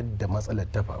gano yadda matsalar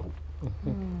ta faru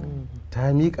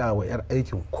ta miƙa wa 'yar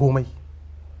aikin komai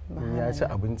in ya ci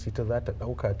abinci ta za ta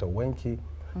ɗauka ta wanke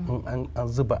in an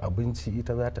zuba abinci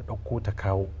ita za ta ɗauko ta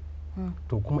kawo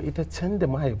to kuma ita can da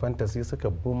mahaifanta sai suka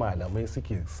bi malamai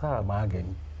suke sa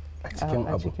magani a cikin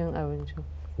abinci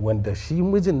wanda shi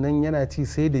mijin nan yana ci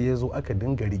sai da ya zo aka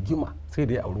dinga rigima sai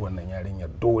da ya auri wannan yarinyar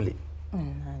dole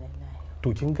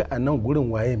to kin ga a nan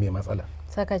gurin waye mai matsala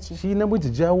sakaci shi namiji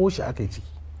jawo shi aka yi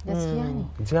ciki gaskiya ne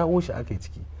jawo shi aka yi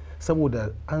ciki saboda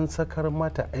an sakar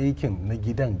mata aikin na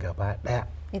gidan gaba daya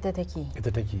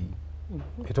ita take yi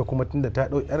ita kuma tunda ta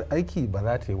ɗau yar aiki ba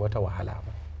za ta yi wata wahala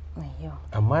ba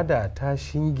amma da ta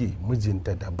shinge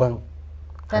mijinta daban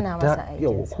tana masa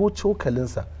aikin ko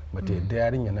cokalinsa bata yadda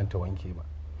yarinya nan ta wanke ba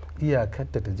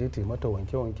iyakarta ta je ta mata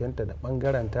wanke-wankenta da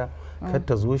bangaranta kar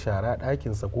ta zo shara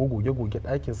ɗakinsa ko goge-goge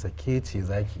ɗakinsa ke ce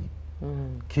zaki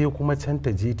ke kuma can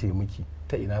ta je ta miki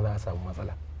ta ina za a samu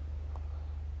matsala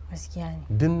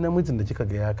duk namijin da kika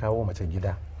ga ya kawo mace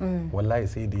gida wallahi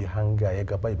sai da ya hanga ya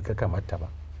ga bai ka kamata ba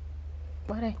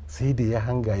sai da ya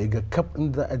hanga ya ga kaf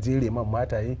in za a jere man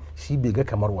mataye shi bai ga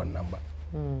kamar wannan ba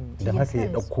don haka ya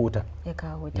ɗauko ta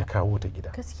ya kawo ta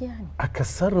gida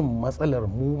akasarin matsalar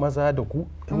mu maza da ku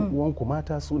yan uwanku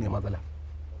mata su ne matsala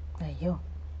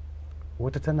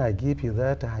wata tana gefe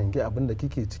za ta hangi abin da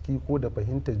kike ciki ko da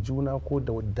fahimtar juna ko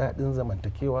da daɗin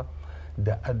zamantakewa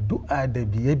da addu'a da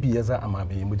biye-biye za a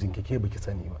mamaye mijin ke baki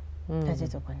sani ba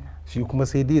shi kuma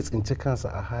sai dai tsinci kansa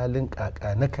a halin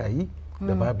kaka na kayi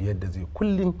da babu yadda zai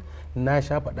kullum na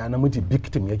sha faɗa namiji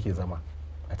victim yake zama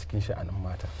a cikin sha'anin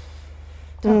mata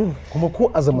kuma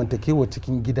ko a zamantakewa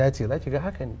cikin gida ce za ki ga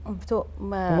haka ne.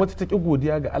 Kuma wata ta ki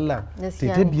godiya ga Allah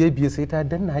ta biye sai ta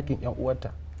danna haƙƙin 'yan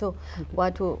uwarta. To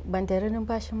wato ban tare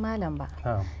numfashin malam ba,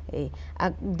 a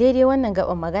daidai wannan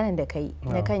gaban maganar da kai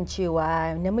na kan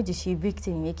cewa namiji shi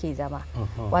victim yake zama,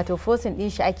 wato forcing din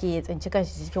shi ake ya tsinci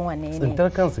kanshi cikin wannan yanayi. Tsintar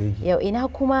kansa yake. Yau ina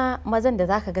kuma mazan da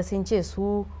zaka ga sun ce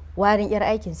su warin yar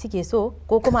aikin suke so,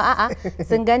 ko kuma a'a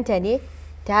sun ganta ne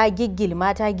ta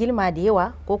giggilma ta gilma da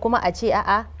yawa, ko kuma a ce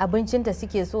a'a abincinta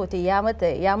suke so ta ya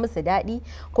musu daɗi,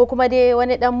 ko kuma dai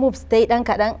wani dan moves ta yi dan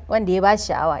kaɗan wanda ya ba shi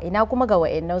sha'awa. Ina kuma ga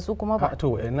wa'annan su kuma ba.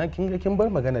 To wa'annan kin bar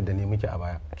magana da ne muke a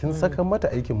baya, kin saka mata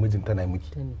aikin mijin tana miki,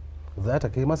 za ta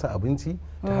kai masa abinci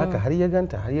ta haka har ya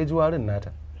ganta har ya ji warin nata.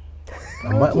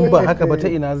 Amma in ba haka ba ta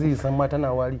ina zai san ma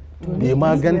tana wari, bai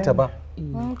ma ganta ba,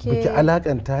 biki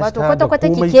alakanta ta da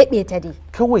komai, ki keɓe ta dai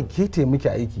kawai ke taimaki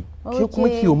aiki, ke kuma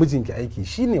kiyo mijinki aiki,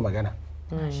 shine magana.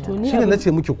 Shine nace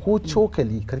miki ko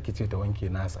cokali karki ce ta wanke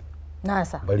nasa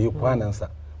bare kwanansa,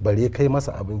 bare kai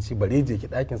masa abinci, bare je ki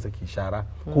ɗakinsa ki shara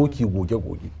ko ki goge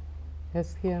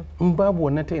gaskiya. In babu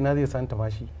wannan ta ina zai san ta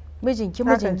fashi?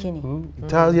 mijinki ne.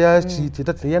 Ta ya ci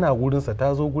yana gurinsa,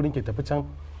 ta zo gurin ki tafi can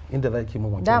inda za ki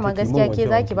mun wancan. Dama gaskiya ke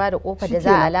za ki bada kofar da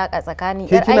za a alaka tsakanin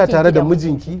yar aikin kina tare da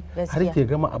mijinki har ke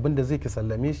gama abin da zai ki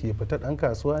sallame shi ya fita dan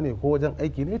kasuwa ne ko wajen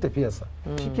aiki ne tafiyarsa,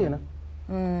 shikenan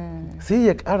sai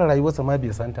ya ƙara rayuwarsa ma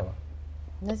bai santa ba.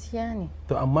 Gaskiya ne.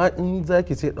 To amma in za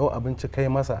ki ce dau abinci kai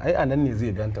masa, ai anan ne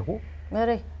zai ganta ko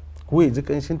ya ji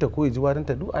kanshinta ko ya ji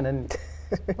warinta, duk anan ne.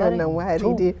 Wannan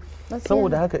wari dai.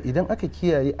 Saboda haka idan aka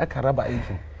kiyaye aka raba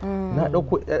aikin, na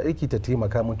ɗauko aiki ta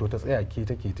taimaka min, to ta tsaya ke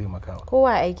take taimakawa,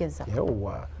 kowa aikinsa.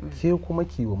 yawwa ke kuma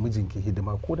ki wa mijinki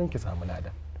hidima ko dan ki samu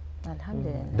lada.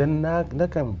 Alhamdulillah. Dan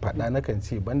nakan faɗa nakan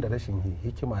ce banda rashin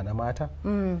hikima na mata,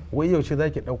 wai yaushe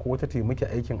zaki ɗauko wata taimaki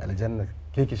aikin aljanna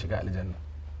ke ki shiga aljanna.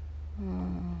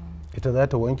 Ita za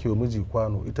ta wanke wa miji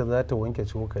kwano, ita za ta wanke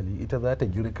cokali, ita za ta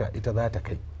girka, ita za ta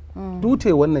kai.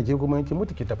 Dute wannan ke kuma ki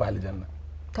mutu ki tafi aljanna.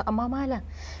 To amma malam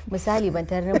misali ban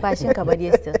tarin numfashin ka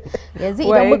bari yanzu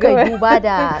idan muka duba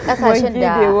da kasashen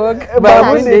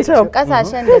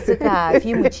da suka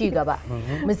fi mu ci gaba,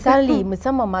 misali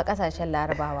musamman ma kasashen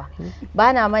larabawa,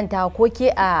 ba na manta ko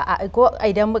ke ko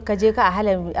idan muka je ka a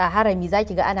harami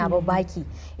zaki ga ana baki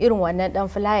irin wannan dan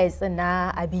flyers din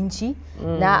na abinci,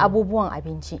 na abubuwan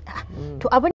abinci. To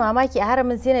abin mamaki a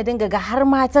haramin sai na dinga ga har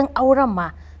matan auren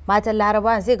ma, matan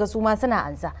larabawan sai ga su ma suna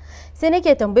ansa. Sai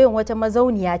nake tambayin wata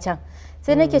mazauniya can,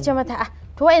 sai nake ce mata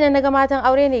to wa'ina naga matan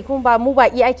aure ne kuma ba mu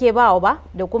baki ake bawa ba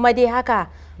da kuma dai haka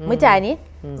mutane.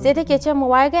 Sai take ce mu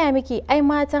waye gaya miki, ai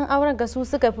matan auren ga su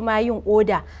suka fi ma yin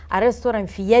oda a restaurant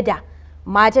fiye da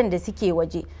matan da suke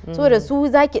waje. So da su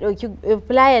za ki ɗauki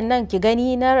flyer nan ki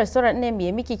gani na restaurant nan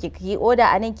me miki ki oda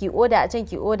a nan, ki oda a can,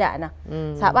 ki oda a nan.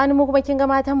 Saɓanin mu kuma kin ga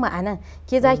matan mu a nan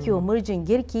ke za ki wa murjin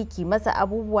girki, ki masa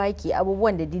abubuwa, ki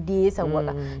abubuwan da dide ya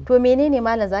sawwaka. To menene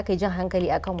malam za ka yi jan hankali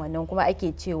akan wannan, kuma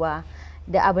ake cewa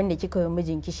da abin da kika yi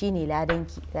mijinki shine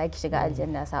ladanki, za ki shiga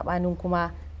aljanna, saɓanin kuma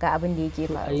ga abin da yake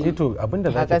faruwa. To abin da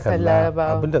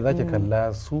za ki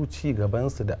kalla su ci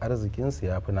gabansu da arzikinsu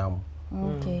ya fi namu.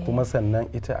 Kuma sannan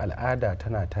ita al'ada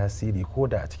tana tasiri ko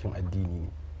da a cikin addini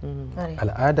ne.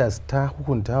 Al'ada ta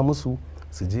hukunta musu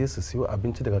su je su siyo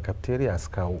abinci daga cafeteria su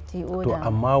kawo, to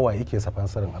amma wa yake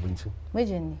safansarin abincin?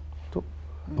 Mijin ne. To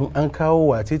in an kawo,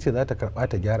 wace ce za ta karba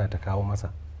ta gyara ta kawo masa?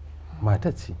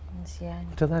 Matar ce,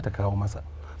 ita za ta kawo masa.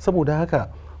 Saboda haka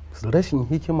rashin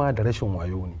hikima da rashin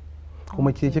wayo ne,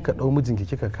 kuma ke kika ɗau mijinki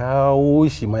kika kawo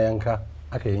shi mayanka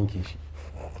aka yanke shi.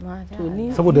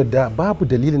 Saboda da babu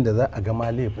dalilin da za a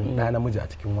gama laifin ɗa namiji a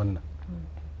cikin wannan,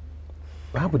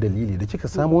 babu dalili da kika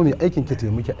samo mai aikin ki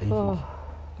taimaki aiki.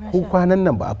 Ko kwanan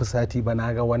nan ba a fi sati ba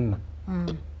na ga wannan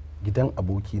gidan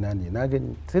abokina ne, na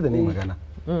gani sai da ne magana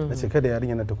na ce kada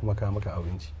yarinya na ta kuma kawo maka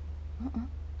abinci.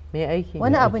 Mai aiki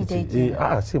wani abin ta yake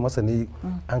a'a sai masa ne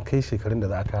an kai shekarun da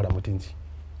za a kara mutunci.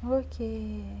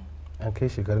 An kai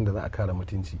shekarun da za a kara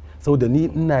mutunci, saboda ni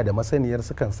ina da masaniyar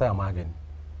sukan sa magani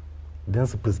don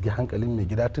su fusgi hankalin mai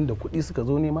gida, tun da kuɗi suka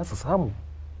zo nema su samu.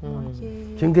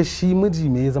 Kin ga shi miji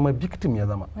me ya zama victim ya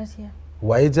zama,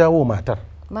 waye jawo matar?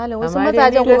 Malam wasu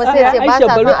mazajen kuma sai ba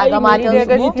sa son a ga matan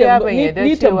su.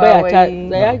 Ni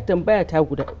tambaya ta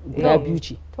guda biyu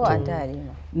ce. To an tare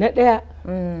ma. Na ɗaya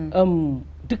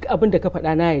duk abin da ka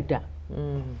faɗa na yadda,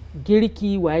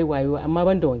 girki waye amma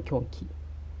ban da wanke-wanke.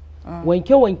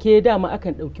 Wanke-wanke dama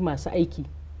akan ɗauki masu aiki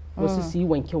wasu su yi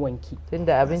wanke-wanke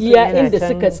iya inda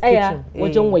suka tsaya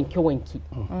wajen wanke-wanke.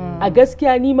 A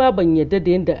gaskiya ni ma ban yadda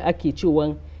da yadda ake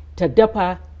cewa ta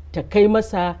dafa ta kai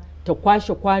masa ta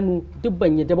kwashe kwano, duk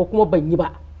ban yadda ba kuma ban yi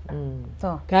ba.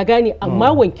 ka gane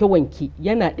amma wanke-wanke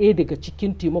yana ɗaya daga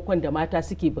cikin taimakon da mata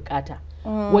suke bukata.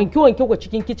 Wanke-wanke kwa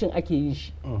cikin kicin ake yin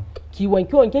shi, ki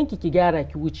wanke-wanken ki gyara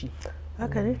ki wuce.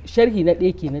 Sharhi na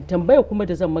ɗaya kenan. Tambaya kuma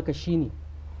da zan maka shine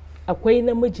akwai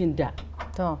namijin da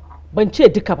ban ce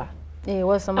duka ba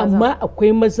amma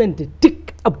akwai mazan da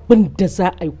duk abin da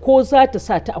za a yi ko za ta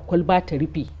sa ta a kwalba ta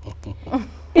rufe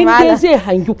in dai zai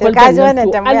hangi kwalban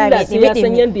nan to Allah sai ya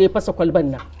san yadda ya fasa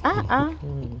kwalban nan.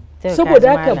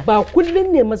 Saboda haka ba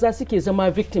kullum ne maza suke zama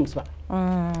victims ba,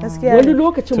 wani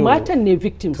lokacin matan ne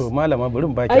victims. To malama bari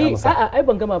mu baki amsa. Ai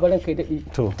ban gama baran kai daɗe.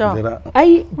 To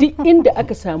ai duk inda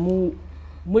aka samu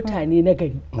mutane na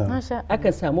gari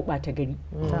akan samu ɓata gari,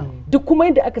 duk kuma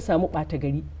inda aka samu ɓata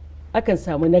gari akan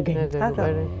samu na gari.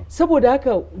 Saboda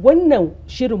haka wannan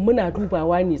shirin muna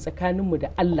dubawa ne tsakaninmu da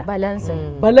Allah,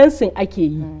 balansin ake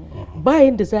yi.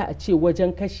 Bayan da za a ce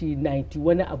wajen kashi 90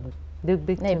 wani abu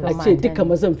a ce duka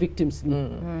mazan victims ne.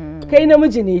 Kai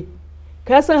namiji ne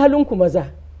ka san halinku maza,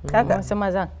 wasu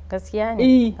mazan gaskiya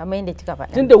ne kamar yadda kika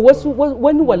faɗa. Tunda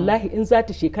wani wallahi in za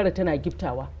ta shekara tana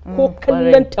giftawa ko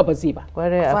kallon ta ba zai ba.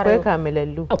 Akwai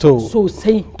kamilallu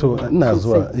sosai. To ina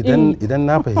zuwa idan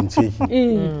na fahimce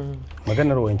ki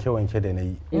maganar wanke-wanke da na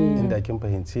yi inda kin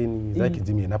fahimce ni za ki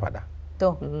ji me na faɗa.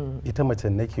 Ita mace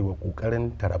nake wa ƙoƙarin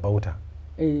tarabauta.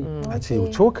 A ce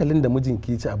cokalin da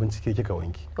mijinki ya ci abinci ke kika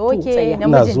wanki.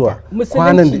 Ina zuwa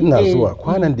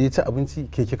kwanan da ya ci abinci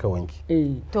ke kika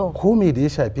wanki. Ko me da ya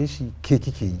shafe shi ke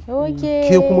kike yi.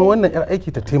 Ke kuma wannan yar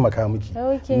aiki ta taimaka miki.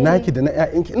 Naki da na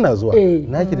ƴaƴanki ina zuwa.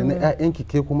 Naki da na ƴaƴanki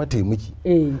ke kuma taimaki.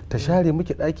 Ta share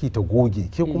miki ɗaki ta goge,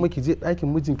 ke kuma ki je ɗakin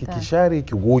mijinki ki share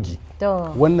ki goge.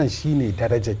 Wannan shine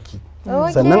darajarki.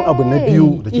 Sannan abu na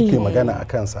biyu da kike magana a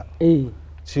kansa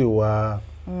cewa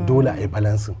dole a yi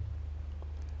balansin.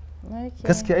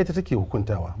 Gaskiya ita take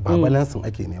hukuntawa ba balansin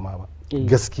ake nema ba.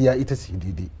 Gaskiya ita ce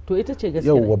daidai. To ita ce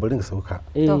gaskiya. Yauwa bari in sauka.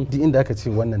 Duk inda aka ce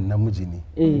wannan namiji ne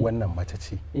wannan mace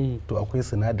ce to akwai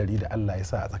sinadari da Allah ya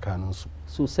sa a tsakaninsu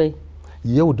sosai.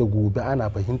 Yau da gobe ana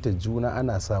fahimtar juna,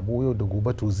 ana sabo yau da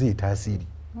gobe to zai tasiri.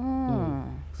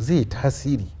 Zai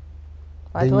tasiri.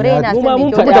 Wato raina kuma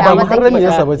mun faɗi da ba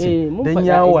muharramiyarsa ba ce dan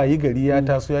ya wayi gari ya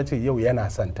taso ya ce yau yana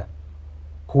santa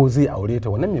ko zai aure ta,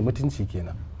 wannan mai mutunci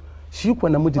kenan. Shi kuwa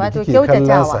namiji da kike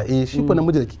kallonsa shi kuwa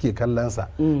namiji da kike kallonsa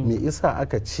me isa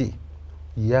aka ce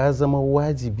ya zama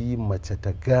wajibi mace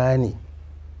ta gane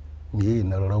meye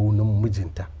na raunin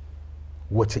mijinta,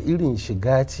 wace irin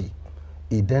shiga ce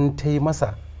idan ta yi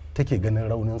masa take ganin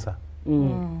rauninsa.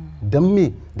 Don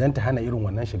me don ta hana irin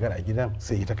wannan shigar a gidan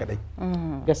sai ita kadai.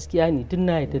 Gaskiya ne tun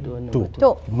na yadda da wannan.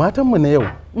 To matanmu na yau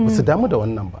ba su damu da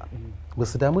wannan ba, ba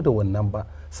su damu da wannan ba.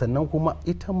 Sannan kuma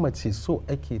ita mace so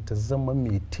ake ta zama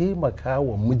mai taimaka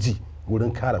wa miji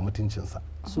wurin kare mutuncinsa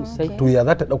sosai. To ya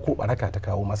za ta ɗauko baraka ta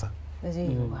kawo masa?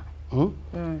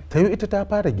 Ta yi ita ta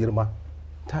fara girma,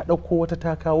 ta ɗauko wata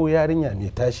ta kawo yarinya mai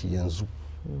tashi yanzu,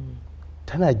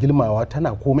 tana gilmawa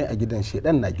tana komai a gidan,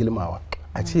 shedan na gilmawa,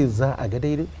 a ce za a ga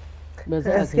daidai?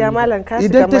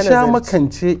 Idan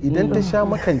ta sha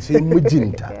makance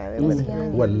mijinta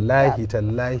wallahi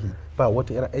tallahi ba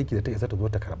wata 'yar aiki da ta isa ta zo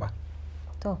ta karba.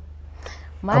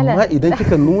 Amma idan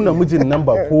kika nuna mijin nan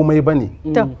ba komai ba ne,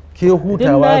 ke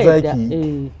hutawa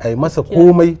zaki a yi masa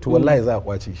komai, to wallahi za a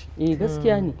kwace shi.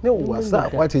 Gaskiya ne. Yauwa za a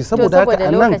kwace shi. Saboda haka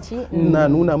a nan na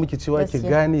nuna miki cewa ki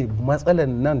gane matsalan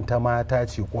nan ta mata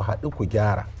ce, ku haɗu ku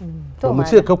gyara. To mu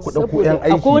ce ka ku ɗauko 'yan aiki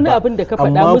ba. Akwai wani abin da ka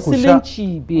faɗa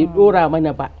musulunci bai ɗora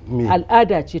mana ba,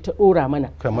 al'ada ce ta ɗora mana.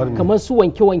 Kamar su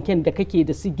wanke-wanken da kake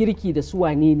da su girki da su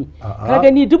wane ne. Ka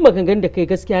gani duk maganganun da kai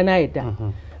gaskiya na yadda.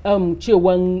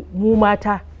 Cewan mu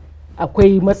mata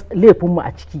akwai laifinmu a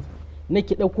ciki na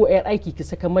ki ɗauko 'yar aiki ki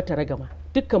saka mata ragama,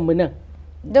 dukkanmu nan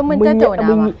don mun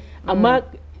tattaunawa. Amma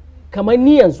kamar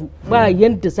ni yanzu ba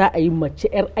yanda za a yi mace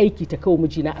 'yar aiki ta kawo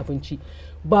mijina abinci,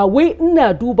 ba wai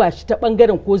ina duba shi ta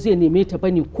bangaren ko zai neme ta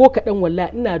bane ko kaɗan,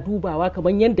 walla ina dubawa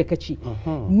kamar yadda ka ce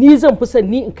ni zan fi son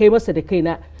ni in kai masa da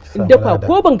kaina in dafa,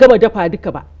 ko ban gama dafa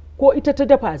duka ba ko ita ta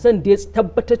dafa zan dai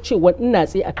tabbatar cewa ina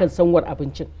tsaye akan sanwar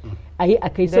abincin a yi a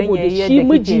kai, saboda shi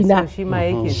mijina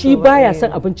shi baya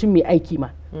son abincin mai aiki ma.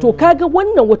 To kaga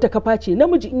wannan wata kafa ce,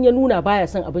 namiji in ya nuna baya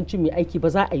son abincin mai aiki ba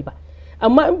za a yi ba,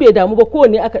 amma in bai damu ba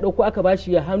kowanne aka ɗauko aka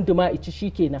bashi ya handuma ici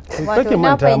shi kenan. Kake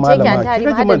manta malama,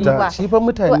 kake manta shi fa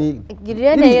mutane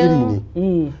iri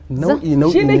ne, nau'i ne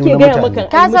na mutane.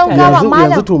 Ka san kama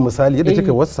malam yanzu to misali yadda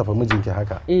kika wasafa mijinki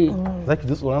haka, zaki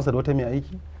ji tsoronsa da wata mai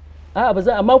aiki? A'a ba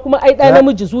za, amma kuma ai da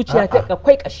namiji zuciya ta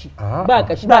akwai kashi, ba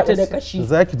kashi ba ta da kashi.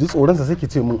 Zaki ji tsoronsa sai ki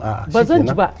ce mun a'a. Ba zan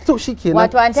ji ba. To shikenan,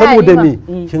 saboda me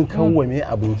kin kawwame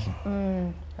abinki.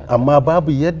 Amma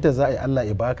babu yadda za a yi Allah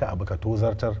ya baka abu ka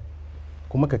tozartar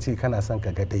kuma ka ce kana son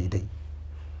ka ga daidai.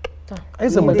 ai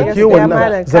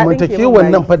zamantakewan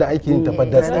nan fa da ake yin ta fa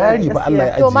da tsari fa Allah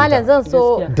ya ajiye ta. To malam zan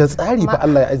so da tsari fa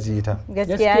Allah ya ajiye ta.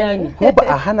 Gaskiya ne. Ko ba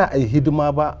a hana ai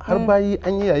hidima ba har bayi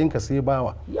an yi yayin ka sai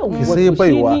bawa. Ki sai wato shi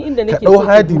baiwa ni inda ka nake dau so ki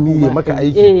hadimi ya duba. maka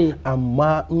aiki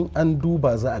amma in an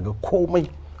duba za a ga komai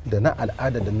da na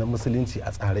al'ada da na musulunci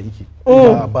a tsare yake.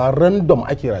 Ba random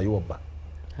ake rayuwar ba.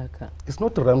 It's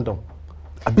not random.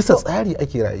 A bisa tsari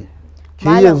ake raye. Ke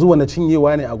yanzu wani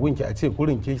cinyewa ne a gunki a ce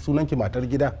kurin ke sunanki matar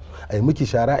gida a yi miki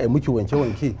shara a yi miki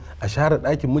wanke-wanke a share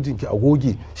ɗakin mijinki a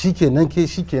goge shikenan ke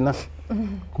shikenan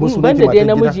kuma sunanki matar gida. Banda dai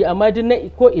namiji amma duk na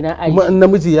ko ina ai. Kuma in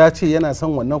namiji ya ce yana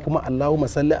son wannan kuma Allahumma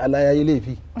salli ala yayi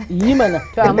laifi. Yi mana.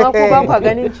 To amma ko ba ku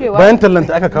ganin cewa bayan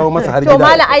tallanta aka kawo masa har gida. To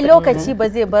malam ai lokaci ba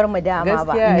zai bar mu dama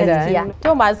ba Gaskiya.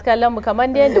 to masu kallon mu kamar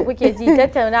da yadda kuke ji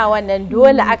tattaunawa nan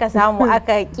dole aka samu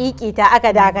aka kikita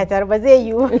aka dakatar ba zai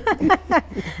yiwu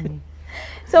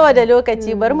saboda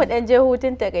lokaci bari mu dan je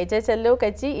hutun takaitaccen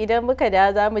lokaci idan muka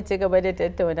da za mu ci gaba da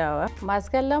tattaunawa. Masu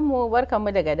kallon mu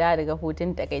barkamu daga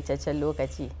hutun takaitaccen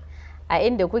lokaci a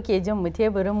inda kuke jin mu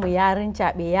teburin mu ya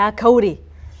rincaɓe ya kaure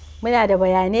muna da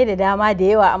bayanai da dama da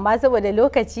yawa amma saboda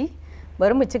lokaci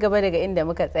bari mu ci gaba daga inda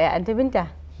muka tsaya. Anti Binta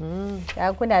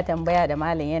ya kuna tambaya da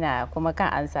malam yana kuma kan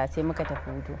ansa sai muka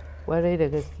tafi hutu. Warai da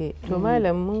gaske. To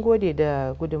malam mun gode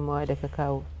da gudunmawa da ka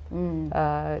kawo.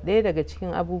 Ɗaya daga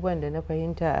cikin abubuwan da na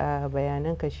fahimta a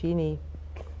bayananka shine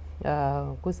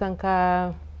kusan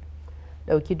ka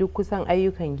ɗauki duk kusan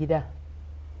ayyukan gida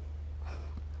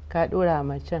ka ɗora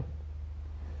macen,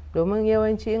 domin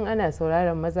yawanci in ana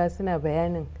sauraron maza suna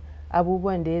bayanin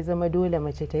abubuwan da ya zama dole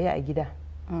mace ta yi a gida,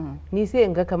 ni sai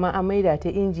in ga kamar an maida ta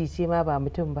inji ce ma ba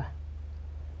mutum ba.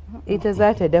 Ita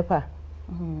za ta dafa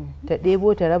ta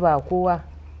ɗebo ta raba kowa,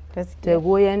 ta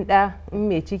goyon ɗa in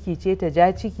mai ciki ce ta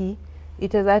ja ciki,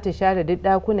 ita za ta share duk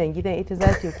ɗakunan gidan, ita za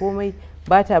ta komai,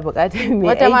 ba ta buƙatar mai aiki.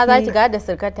 Wata ma za ki ga da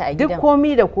sirkarta a gidan. Duk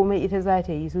komai da komai ita za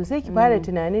ta yi. So sai ki fara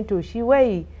tunanin to shi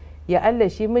wai ya Allah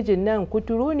shi mijin nan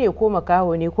kuturu ne ko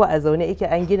makaho ne ko a zaune ike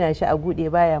an gina shi a buɗe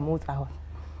baya motsawa.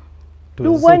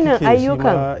 Duk wannan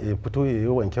ayyukan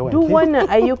duk wannan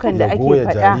ayyukan da ake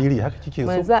faɗa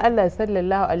manzon Allah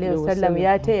sallallahu alaihi wasallam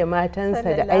ya taya matansa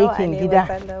da aikin gida.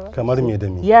 Kamar me da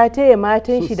me? Ya taya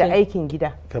matan shi da aikin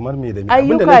gida. Kamar me da me?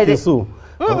 Abinda nake so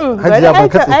Hajiya ban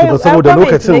katse ki ba saboda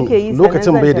lokacin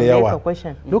bai da yawa.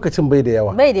 Lokacin bai da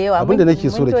yawa. Bai da yawa. Abinda nake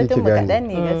so da ke gani.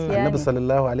 Annabi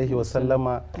sallallahu alaihi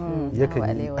wasallama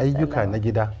yakan yi ayyuka na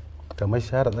gida kamar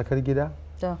share tsakar gida,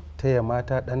 taya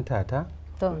mata dan tata,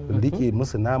 rike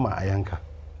musu nama a yanka.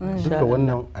 Duka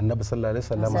wannan Annabi sallallahu alaihi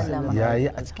wasallama ya yi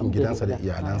a cikin gidansa da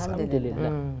iyalansa.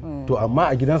 To amma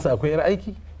a gidansa akwai yar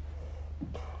aiki?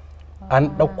 An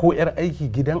ɗauko 'yar aiki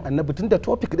gidan Annabi tun da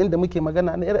topic ɗin da muke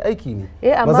magana na 'yar aiki ne.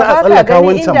 Amma za a tsallaka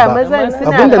wancan ba.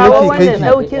 Abinda nake kai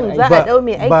ki za a ɗau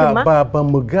mai aikin ma? Ba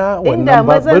mu ga wannan inda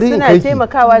mazan suna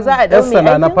taimakawa za a ɗau mai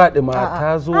aikin? na Fadima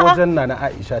ta zo wajen na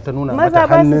Aisha ta nuna mata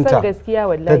hannunta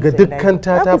daga dukkan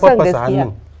ta faffasa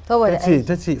hannun.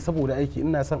 Ta ce saboda aiki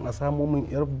ina son a samo min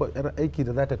 'yar aiki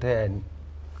da za ta taya ni.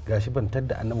 Gashi ban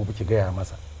tadda Annabi ba ki gaya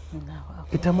masa.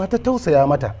 Ita ma ta tausaya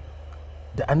mata.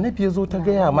 Da Annabi ya zo ta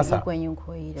gaya masa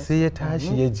sai ya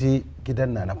tashi ya je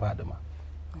gidan na Fadima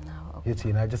ya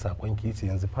ce na ji saƙon ki ce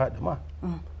yanzu Fadima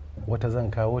wata zan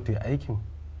kawo ta aikin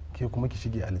ke kuma ki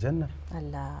shige aljanna.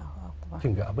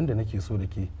 Kin ga abin da nake so da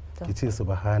ke ki ce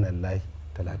subhanallahi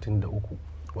 33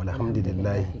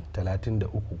 walhamdulillahi 33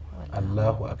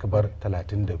 Allahu akbar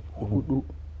 34.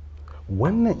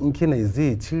 Wannan in kina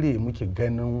zai cire miki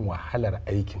ganin wahalar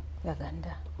aikin.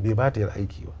 Bai ba ta yar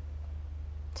aiki ba.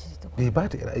 Bai ba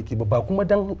ta 'yar aiki ba kuma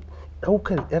don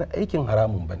daukar 'yar aikin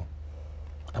haramun ba ne.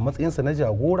 A matsayinsa na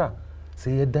jagora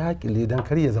sai ya dakile don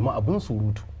kar ya zama abin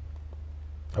surutu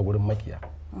a gurin makiya.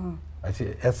 A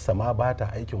ce 'yarsa ma ba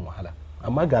ta aikin wahala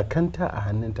amma ga kanta a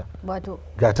hannunta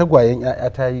ga tagwayen 'ya'ya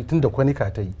ta yi tun da kwanika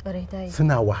ta yi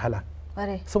suna wahala.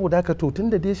 Saboda haka to tun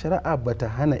da dai shari'a ba ta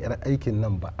hana 'yar aikin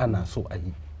nan ba ana so a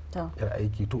yi 'yar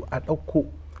aiki to a ɗauko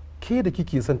ke da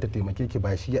kike son ta taimake ki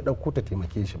ba shi ya ɗauko ta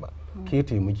taimake shi ba ke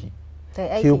taimaki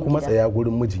ke kuma tsaya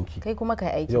gurin mijinki kai kuma kai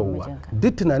aikin mijinka.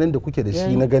 Duk tunanin da kuke da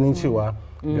shi na ganin cewa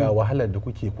ga wahalar da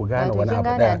kuke ku gane wani abu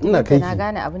daya ina kai ki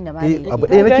abu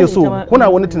ɗaya nake so kuna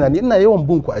wani tunani ina yawan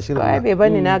bin ku a shirin na bai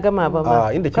bani na gama ba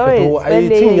ma inda kika to ai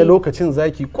cinye lokacin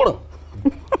zaki kurin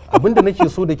abinda nake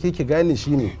so da ke ki gane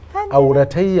shine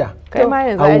auratayya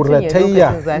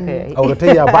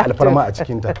ba alfarma a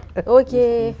cikinta.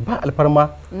 Ba alfarma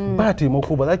ba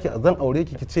taimako ba za ki zan aure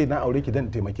ki ce na aure ki dan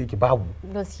taimake ki babu.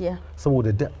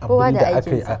 Saboda duk abin da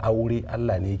aka yi a aure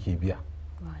Allah ne yake biya.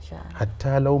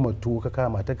 hatta laumatu ka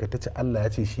kama ta ci Allah ya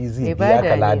ce shi zai biya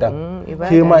ka ladan,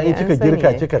 ke ma in kika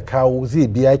girka kika kawo zai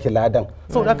biya ki ladan.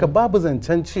 Saboda haka babu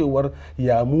zancen cewar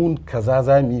ya mun kaza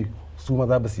za mu yi su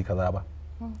maza ba su yi kaza ba.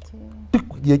 Duk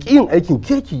ya ƙi yin aikin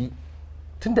keki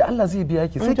tunda Allah zai biya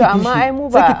ki sai ki amma ai mu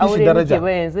ba aure muke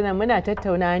ba yanzu nan muna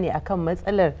tattaunawa ne akan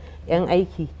matsalar yan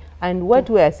aiki, and what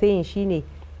we are saying shine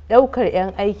daukar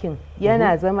yan aikin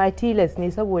yana zama tilas ne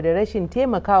saboda rashin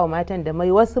taimakawa matan da mai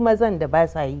wasu mazan da ba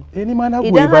sa yi.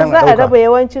 Idan har za a raba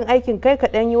yawancin aikin kai ka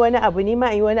dan yi wani abu ni ma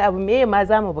in yi wani abu me ma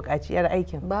za mu buƙaci yar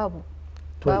aikin? Babu.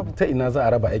 To ta ina za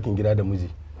a raba aikin gida da miji?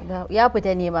 Ya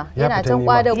fita nema yana can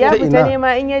kwada ya fita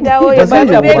nema in ya dawo ya ba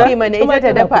ta baby mana ita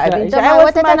ta dafa abinci. Ai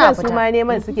wasu matan su ma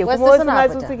neman suke kuma wasu ma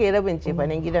su suke rabin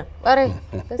cefanen gidan. Ƙwarai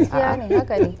gaskiya ne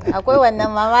haka ne akwai wannan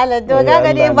mamalar to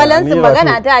kaga dai balansin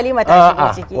magana ta Halima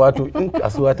ta shigo ciki. Wato in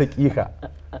kasuwa ta kika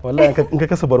wallahi in ka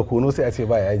kasa barkono sai a ce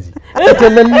ba yaji. Ita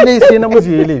lalle sai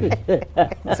namiji ya laifi.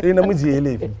 Sai namiji ya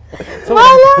laifi.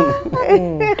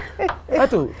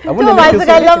 Wato abin da masu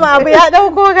kallon abu ya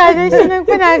dauko gaje shi nan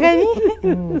kuna gani.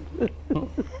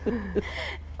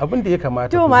 Abin da ya kamata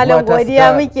to malam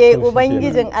godiya muke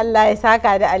ubangijin Allah ya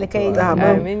saka da alkhairi.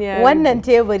 Wannan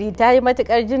teburi ta yi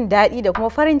matukar jin daɗi da kuma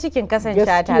farin cikin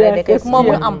kasancewa tare da kai kuma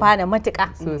mun amfana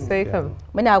matuƙa sosai kam.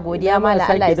 Muna godiya malam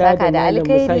Allah ya saka da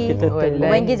alkhairi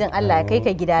ubangijin Allah ya kai ka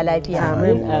gida lafiya.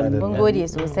 Mun gode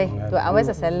sosai to a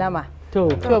masa sallama. To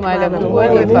malam mun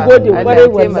gode kwarai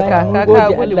wallahi ka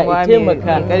gudunmuwa mai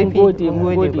karfi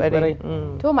mun gode kwarai.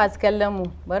 To masu kallon mu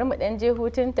bari mu dan je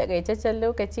hutun takaitaccen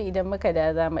lokaci idan muka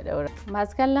da za mu daura.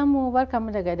 Masu kallon mu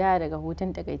barkamu daga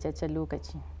hutun takaitaccen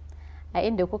lokaci. A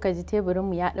inda kuka ji teburin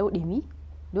mu ya dau dimi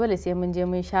dole sai mun je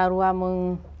mun sha ruwa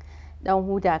mun dan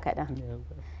huta kaɗan.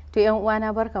 To yan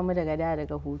uwana barkamu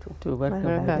daga hutu. To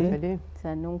barkamu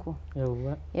sannun ku.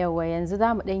 Yawwa yanzu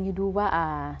za mu dan yi duba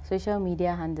a social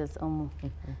media handles mu.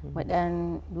 Mu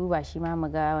dan duba shi ma mu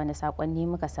ga wani sakonni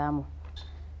muka samu.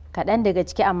 Kaɗan daga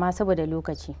ciki amma saboda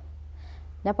lokaci.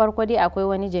 Na farko dai akwai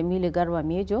wani Jamilu Garba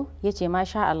Mejo ya ce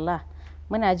masha Allah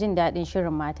muna jin daɗin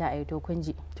shirin mata a yato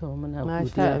kunji. To muna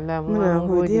masha Allah muna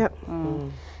godiya.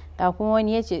 Da kuma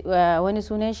wani ya ce wani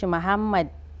sunan shi Muhammad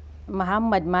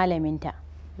Malaminta.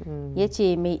 Ya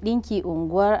ce mai ɗinki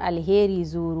unguwar Alheri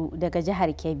Zuru daga jihar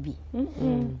Kebbi.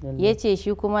 Ya ce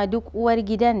shi kuma duk uwar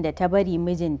gidan da ta bari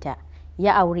mijinta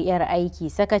ya auri 'yar aiki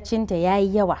sakacinta ya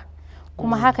yi yawa.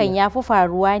 Kuma hakan ya fi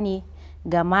faruwa ne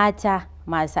ga mata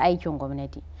masu aikin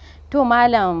gwamnati. To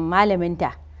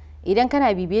malaminta idan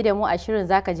kana bibiye da mu a shirin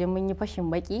zaka je mun yi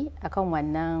fashin baki akan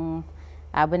wannan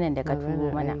abinan da ka turo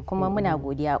mana kuma muna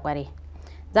godiya kwarai.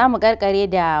 Za mu karkare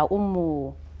da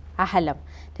Ummu Ahalam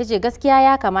ta ce gaskiya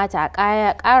ya kamata a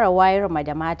ƙara wayar ma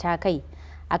da mata kai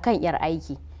akan 'yar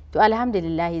aiki. To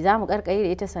alhamdulillahi za mu karkare da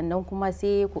ita sannan kuma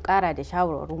sai ku ƙara da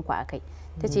shawarwarinku a kai.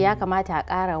 Ta ce ya kamata a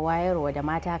ƙara wayarwa da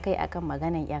mata kai akan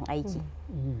maganan 'yan aiki.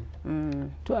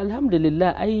 To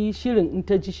alhamdulillah ai shirin in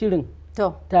ta ji shirin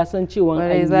ta san cewa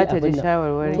ai za ta ji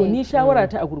shawarwari. To ni shawara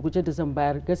ta a gurguje da zan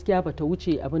bayar gaskiya ba ta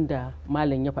wuce abin da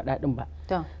malam ya faɗa ɗin ba.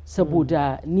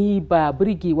 Saboda ni ba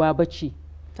burgewa ba ce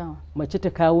mace ta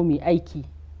kawo mai aiki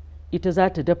ita za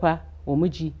ta dafa wa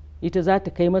miji ita za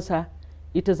ta kai masa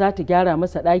ita za ta gyara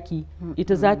masa ɗaki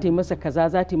ita za ta yi masa kaza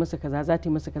za ta yi masa kaza za ta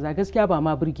yi masa kaza gaskiya ba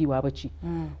ma burgewa ba ce.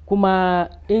 Kuma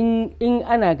in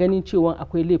ana ganin cewa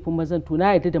akwai laifin mazan to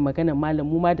na yarda da maganar malam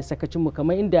mu ma da sakacin mu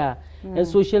kamar inda yan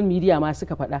social media ma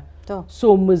suka faɗa.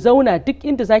 So mu zauna duk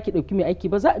inda zaki ɗauki mai aiki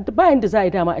ba inda za a yi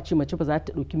dama a ce mace ba za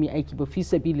ta ɗauki mai aiki ba fi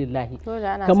sabilillahi.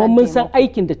 Kamar mun san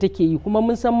aikin da take yi kuma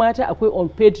mun san mata akwai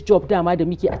unpaid job dama da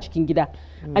muke a cikin gida.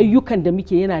 Ayyukan da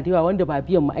muke yana da yawa wanda ba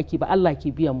biyan mu ake ba Allah ke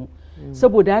biyan mu.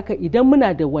 Saboda haka idan muna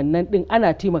da wannan din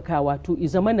ana taimakawa to i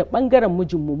zama na bangaren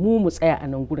mijinmu mu tsaya a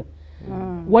nan gurin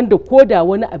wanda ko da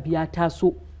wani abu ya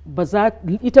taso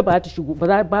ita ba ta shigo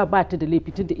ba ta da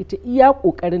laifi tunda ita iya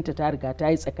kokarin ta riga ta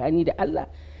yi tsakani da Allah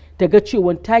ta ga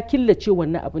cewa ta killace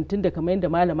wannan abin tunda kamar yadda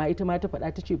malama ita ma ta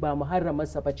faɗa ta ce ba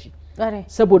muharramarsa bace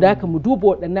saboda haka mu duba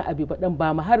waɗannan abu baɗan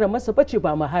ba muharramarsa bace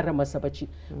ba muharramarsa bace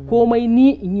komai ni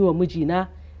in yi wa mijina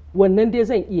wannan dai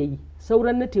zan iya yi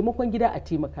sauran na taimakon gida a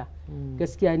taimaka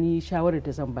gaskiya ni shawarar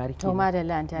da zan bari to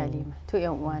madalla ta Halima to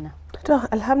yan uwana to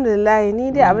alhamdulillah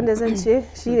ni dai abin da zan ce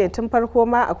shine tun farko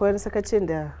ma akwai wani sakacin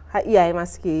da har iyaye ma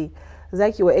suke yi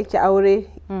zaki wa yake aure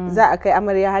za a kai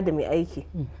amarya har da mai aiki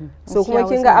so kuma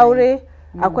kin ga aure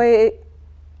akwai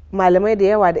malamai da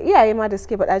yawa da iyaye ma da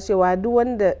suke faɗa cewa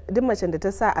duk macen da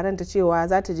ta sa a ranta cewa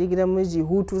za ta je gidan miji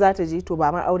hutu za ta je to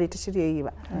ba ma aure ta shirya yi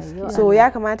ba so ya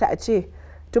kamata a ce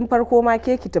tun farko ma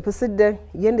ke ki tafi siddan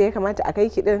yadda ya kamata a kai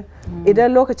ki din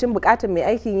idan lokacin bukatar mai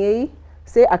aikin yayi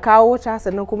sai a kawo ta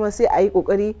sannan kuma sai a yi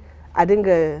kokari a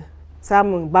dinga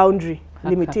samun boundary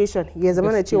limitation ya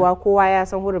zama na cewa kowa ya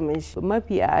san hurumin shi.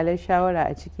 Mafi a'alar shawara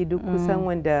a ciki duk kusan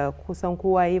wanda kusan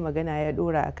kowa yi magana ya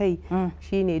dora a kai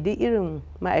shine duk irin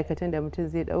ma'aikatan da mutum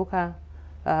zai dauka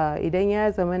idan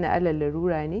ya zama na alal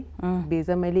larura ne bai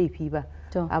zama laifi ba,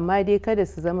 amma dai kada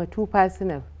su zama too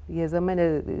personal, ya zama da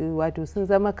wato sun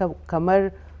zama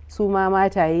kamar su ma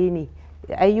mataye ne,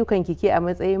 ayyukan kike a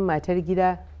matsayin matar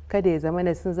gida kada ya zama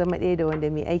da sun zama ɗaya da wanda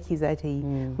mai aiki za ta yi.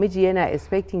 Miji yana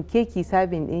expecting keki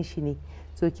sabin ɗin shi ne,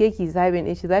 so keki sabin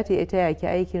ɗin shi za ta iya taya ki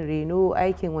aikin reno,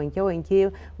 aikin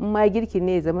wanke-wanke, in ma girkin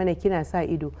ne ya zama na kina sa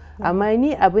ido. Amma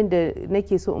ni abin da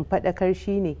nake so in faɗakar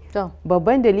shi ne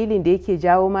babban dalilin da yake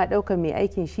jawo ma ɗaukar mai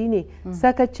aikin shi ne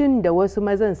sakacin da wasu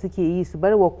mazan suke yi, su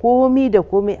bar wa komi da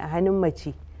komai a hannun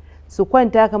mace, su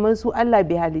kwanta kamar su Allah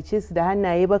bai halice su da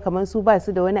hannaye ba, kamar su ba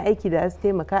su da wani aiki da su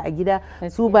taimaka a gida,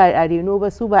 su ba a reno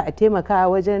ba, su ba a taimaka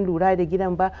wajen lura da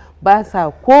gidan ba, ba sa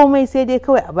komai sai dai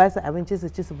kawai a basu abinci su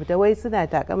ci su fita, wai suna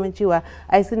takaman cewa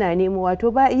ai suna nemo,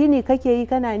 wato ba yini kake yi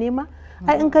kana nema,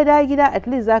 ai in ka dawo gida at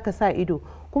least zaka sa ido.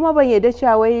 Kuma ban yarda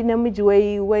cewa wai namiji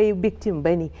wai victim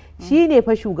bane, shi ne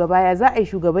fa shugaba, ya za a yi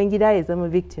shugaban gida ya zama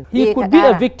victim. He could be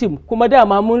a victim, kuma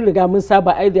dama mun riga mun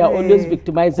saba ai they are always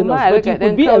victimizing us, but he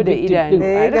could be a victim.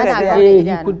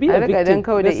 He could be a victim.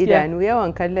 Kau da idanu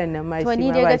yawan kallon nan ma shi ma ba shi. To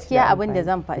ni dai gaskiya abin da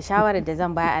zan shawarar da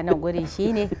zan baya a nan gurin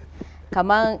shine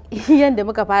kamar yadda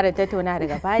muka fara tattauna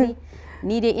daga fari,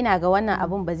 ni dai ina ga wannan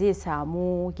abun ba zai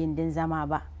samu gindin zama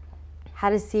ba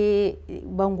har sai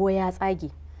bango ya tsage,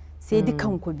 sai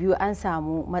dukan ku biyu an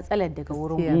samu matsalar daga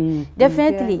wurin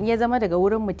definitely in ya zama daga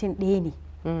wurin mutum ɗaya ne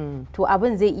to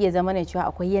abin zai iya zama na cewa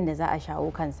akwai yadda za a shawo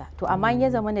kansa, to amma in ya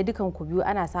zama na dukan ku biyu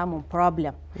ana samun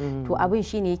problem to abin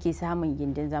shine yake samun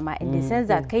gindin zama, in the sense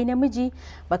that kai namiji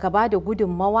baka ba da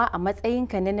gudunmawa a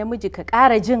matsayinka na namiji ka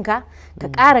ƙara jinka ka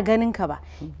ƙara ganinka ba,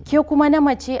 ke kuma na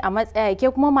mace a matsaya, ke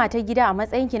kuma matar gida a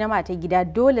matsayinki na matar gida,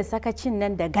 dole sakacin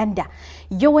nan da ganda,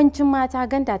 yawancin mata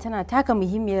ganda tana taka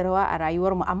muhimmiyar rawa a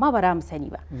rayuwarmu amma ba za mu sani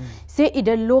ba, sai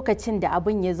idan lokacin da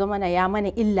abin ya zama na ya mana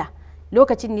illa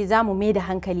lokacin ne za mu mai da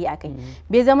hankali a kai.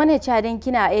 Bai zama ne cewa dan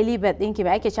kina early birth ɗinki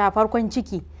ba ake cewa farkon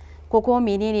ciki ko kuma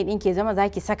menene ɗinki zama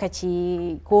zaki sakace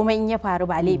komai in ya faru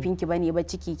ba laifinki bane ba,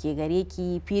 ciki ke gare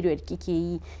ki, period kike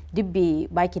yi, duk bai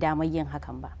baki damar yin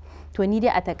hakan ba. To ni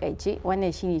dai a takaice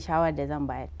wannan shine shawarar da zan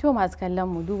bayar. To masu kallon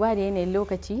mu duba da yanayin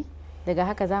lokaci, daga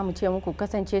haka za mu ce muku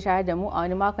kasance tare da mu a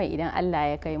wani makon idan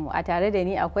Allah ya kai mu. A tare da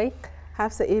ni akwai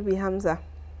Hafsa AB Hamza,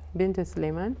 Binta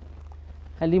Suleiman,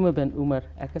 Halima Ben Umar,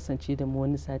 a kasance da mu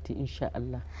wani sati insha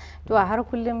Allah. To a har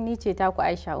kullum ni ce taku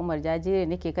Aisha Umar Jajire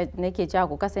nake cewa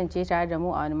ku kasance tare da mu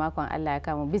a wani makon Allah ya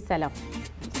kama. Bisalam.